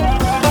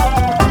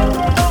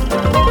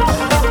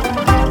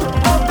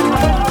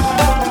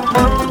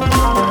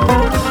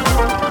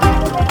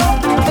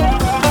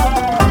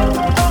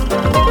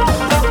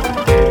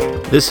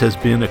 This has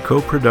been a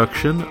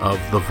co-production of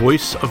The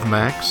Voice of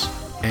Max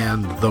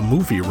and The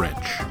Movie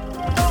Wrench.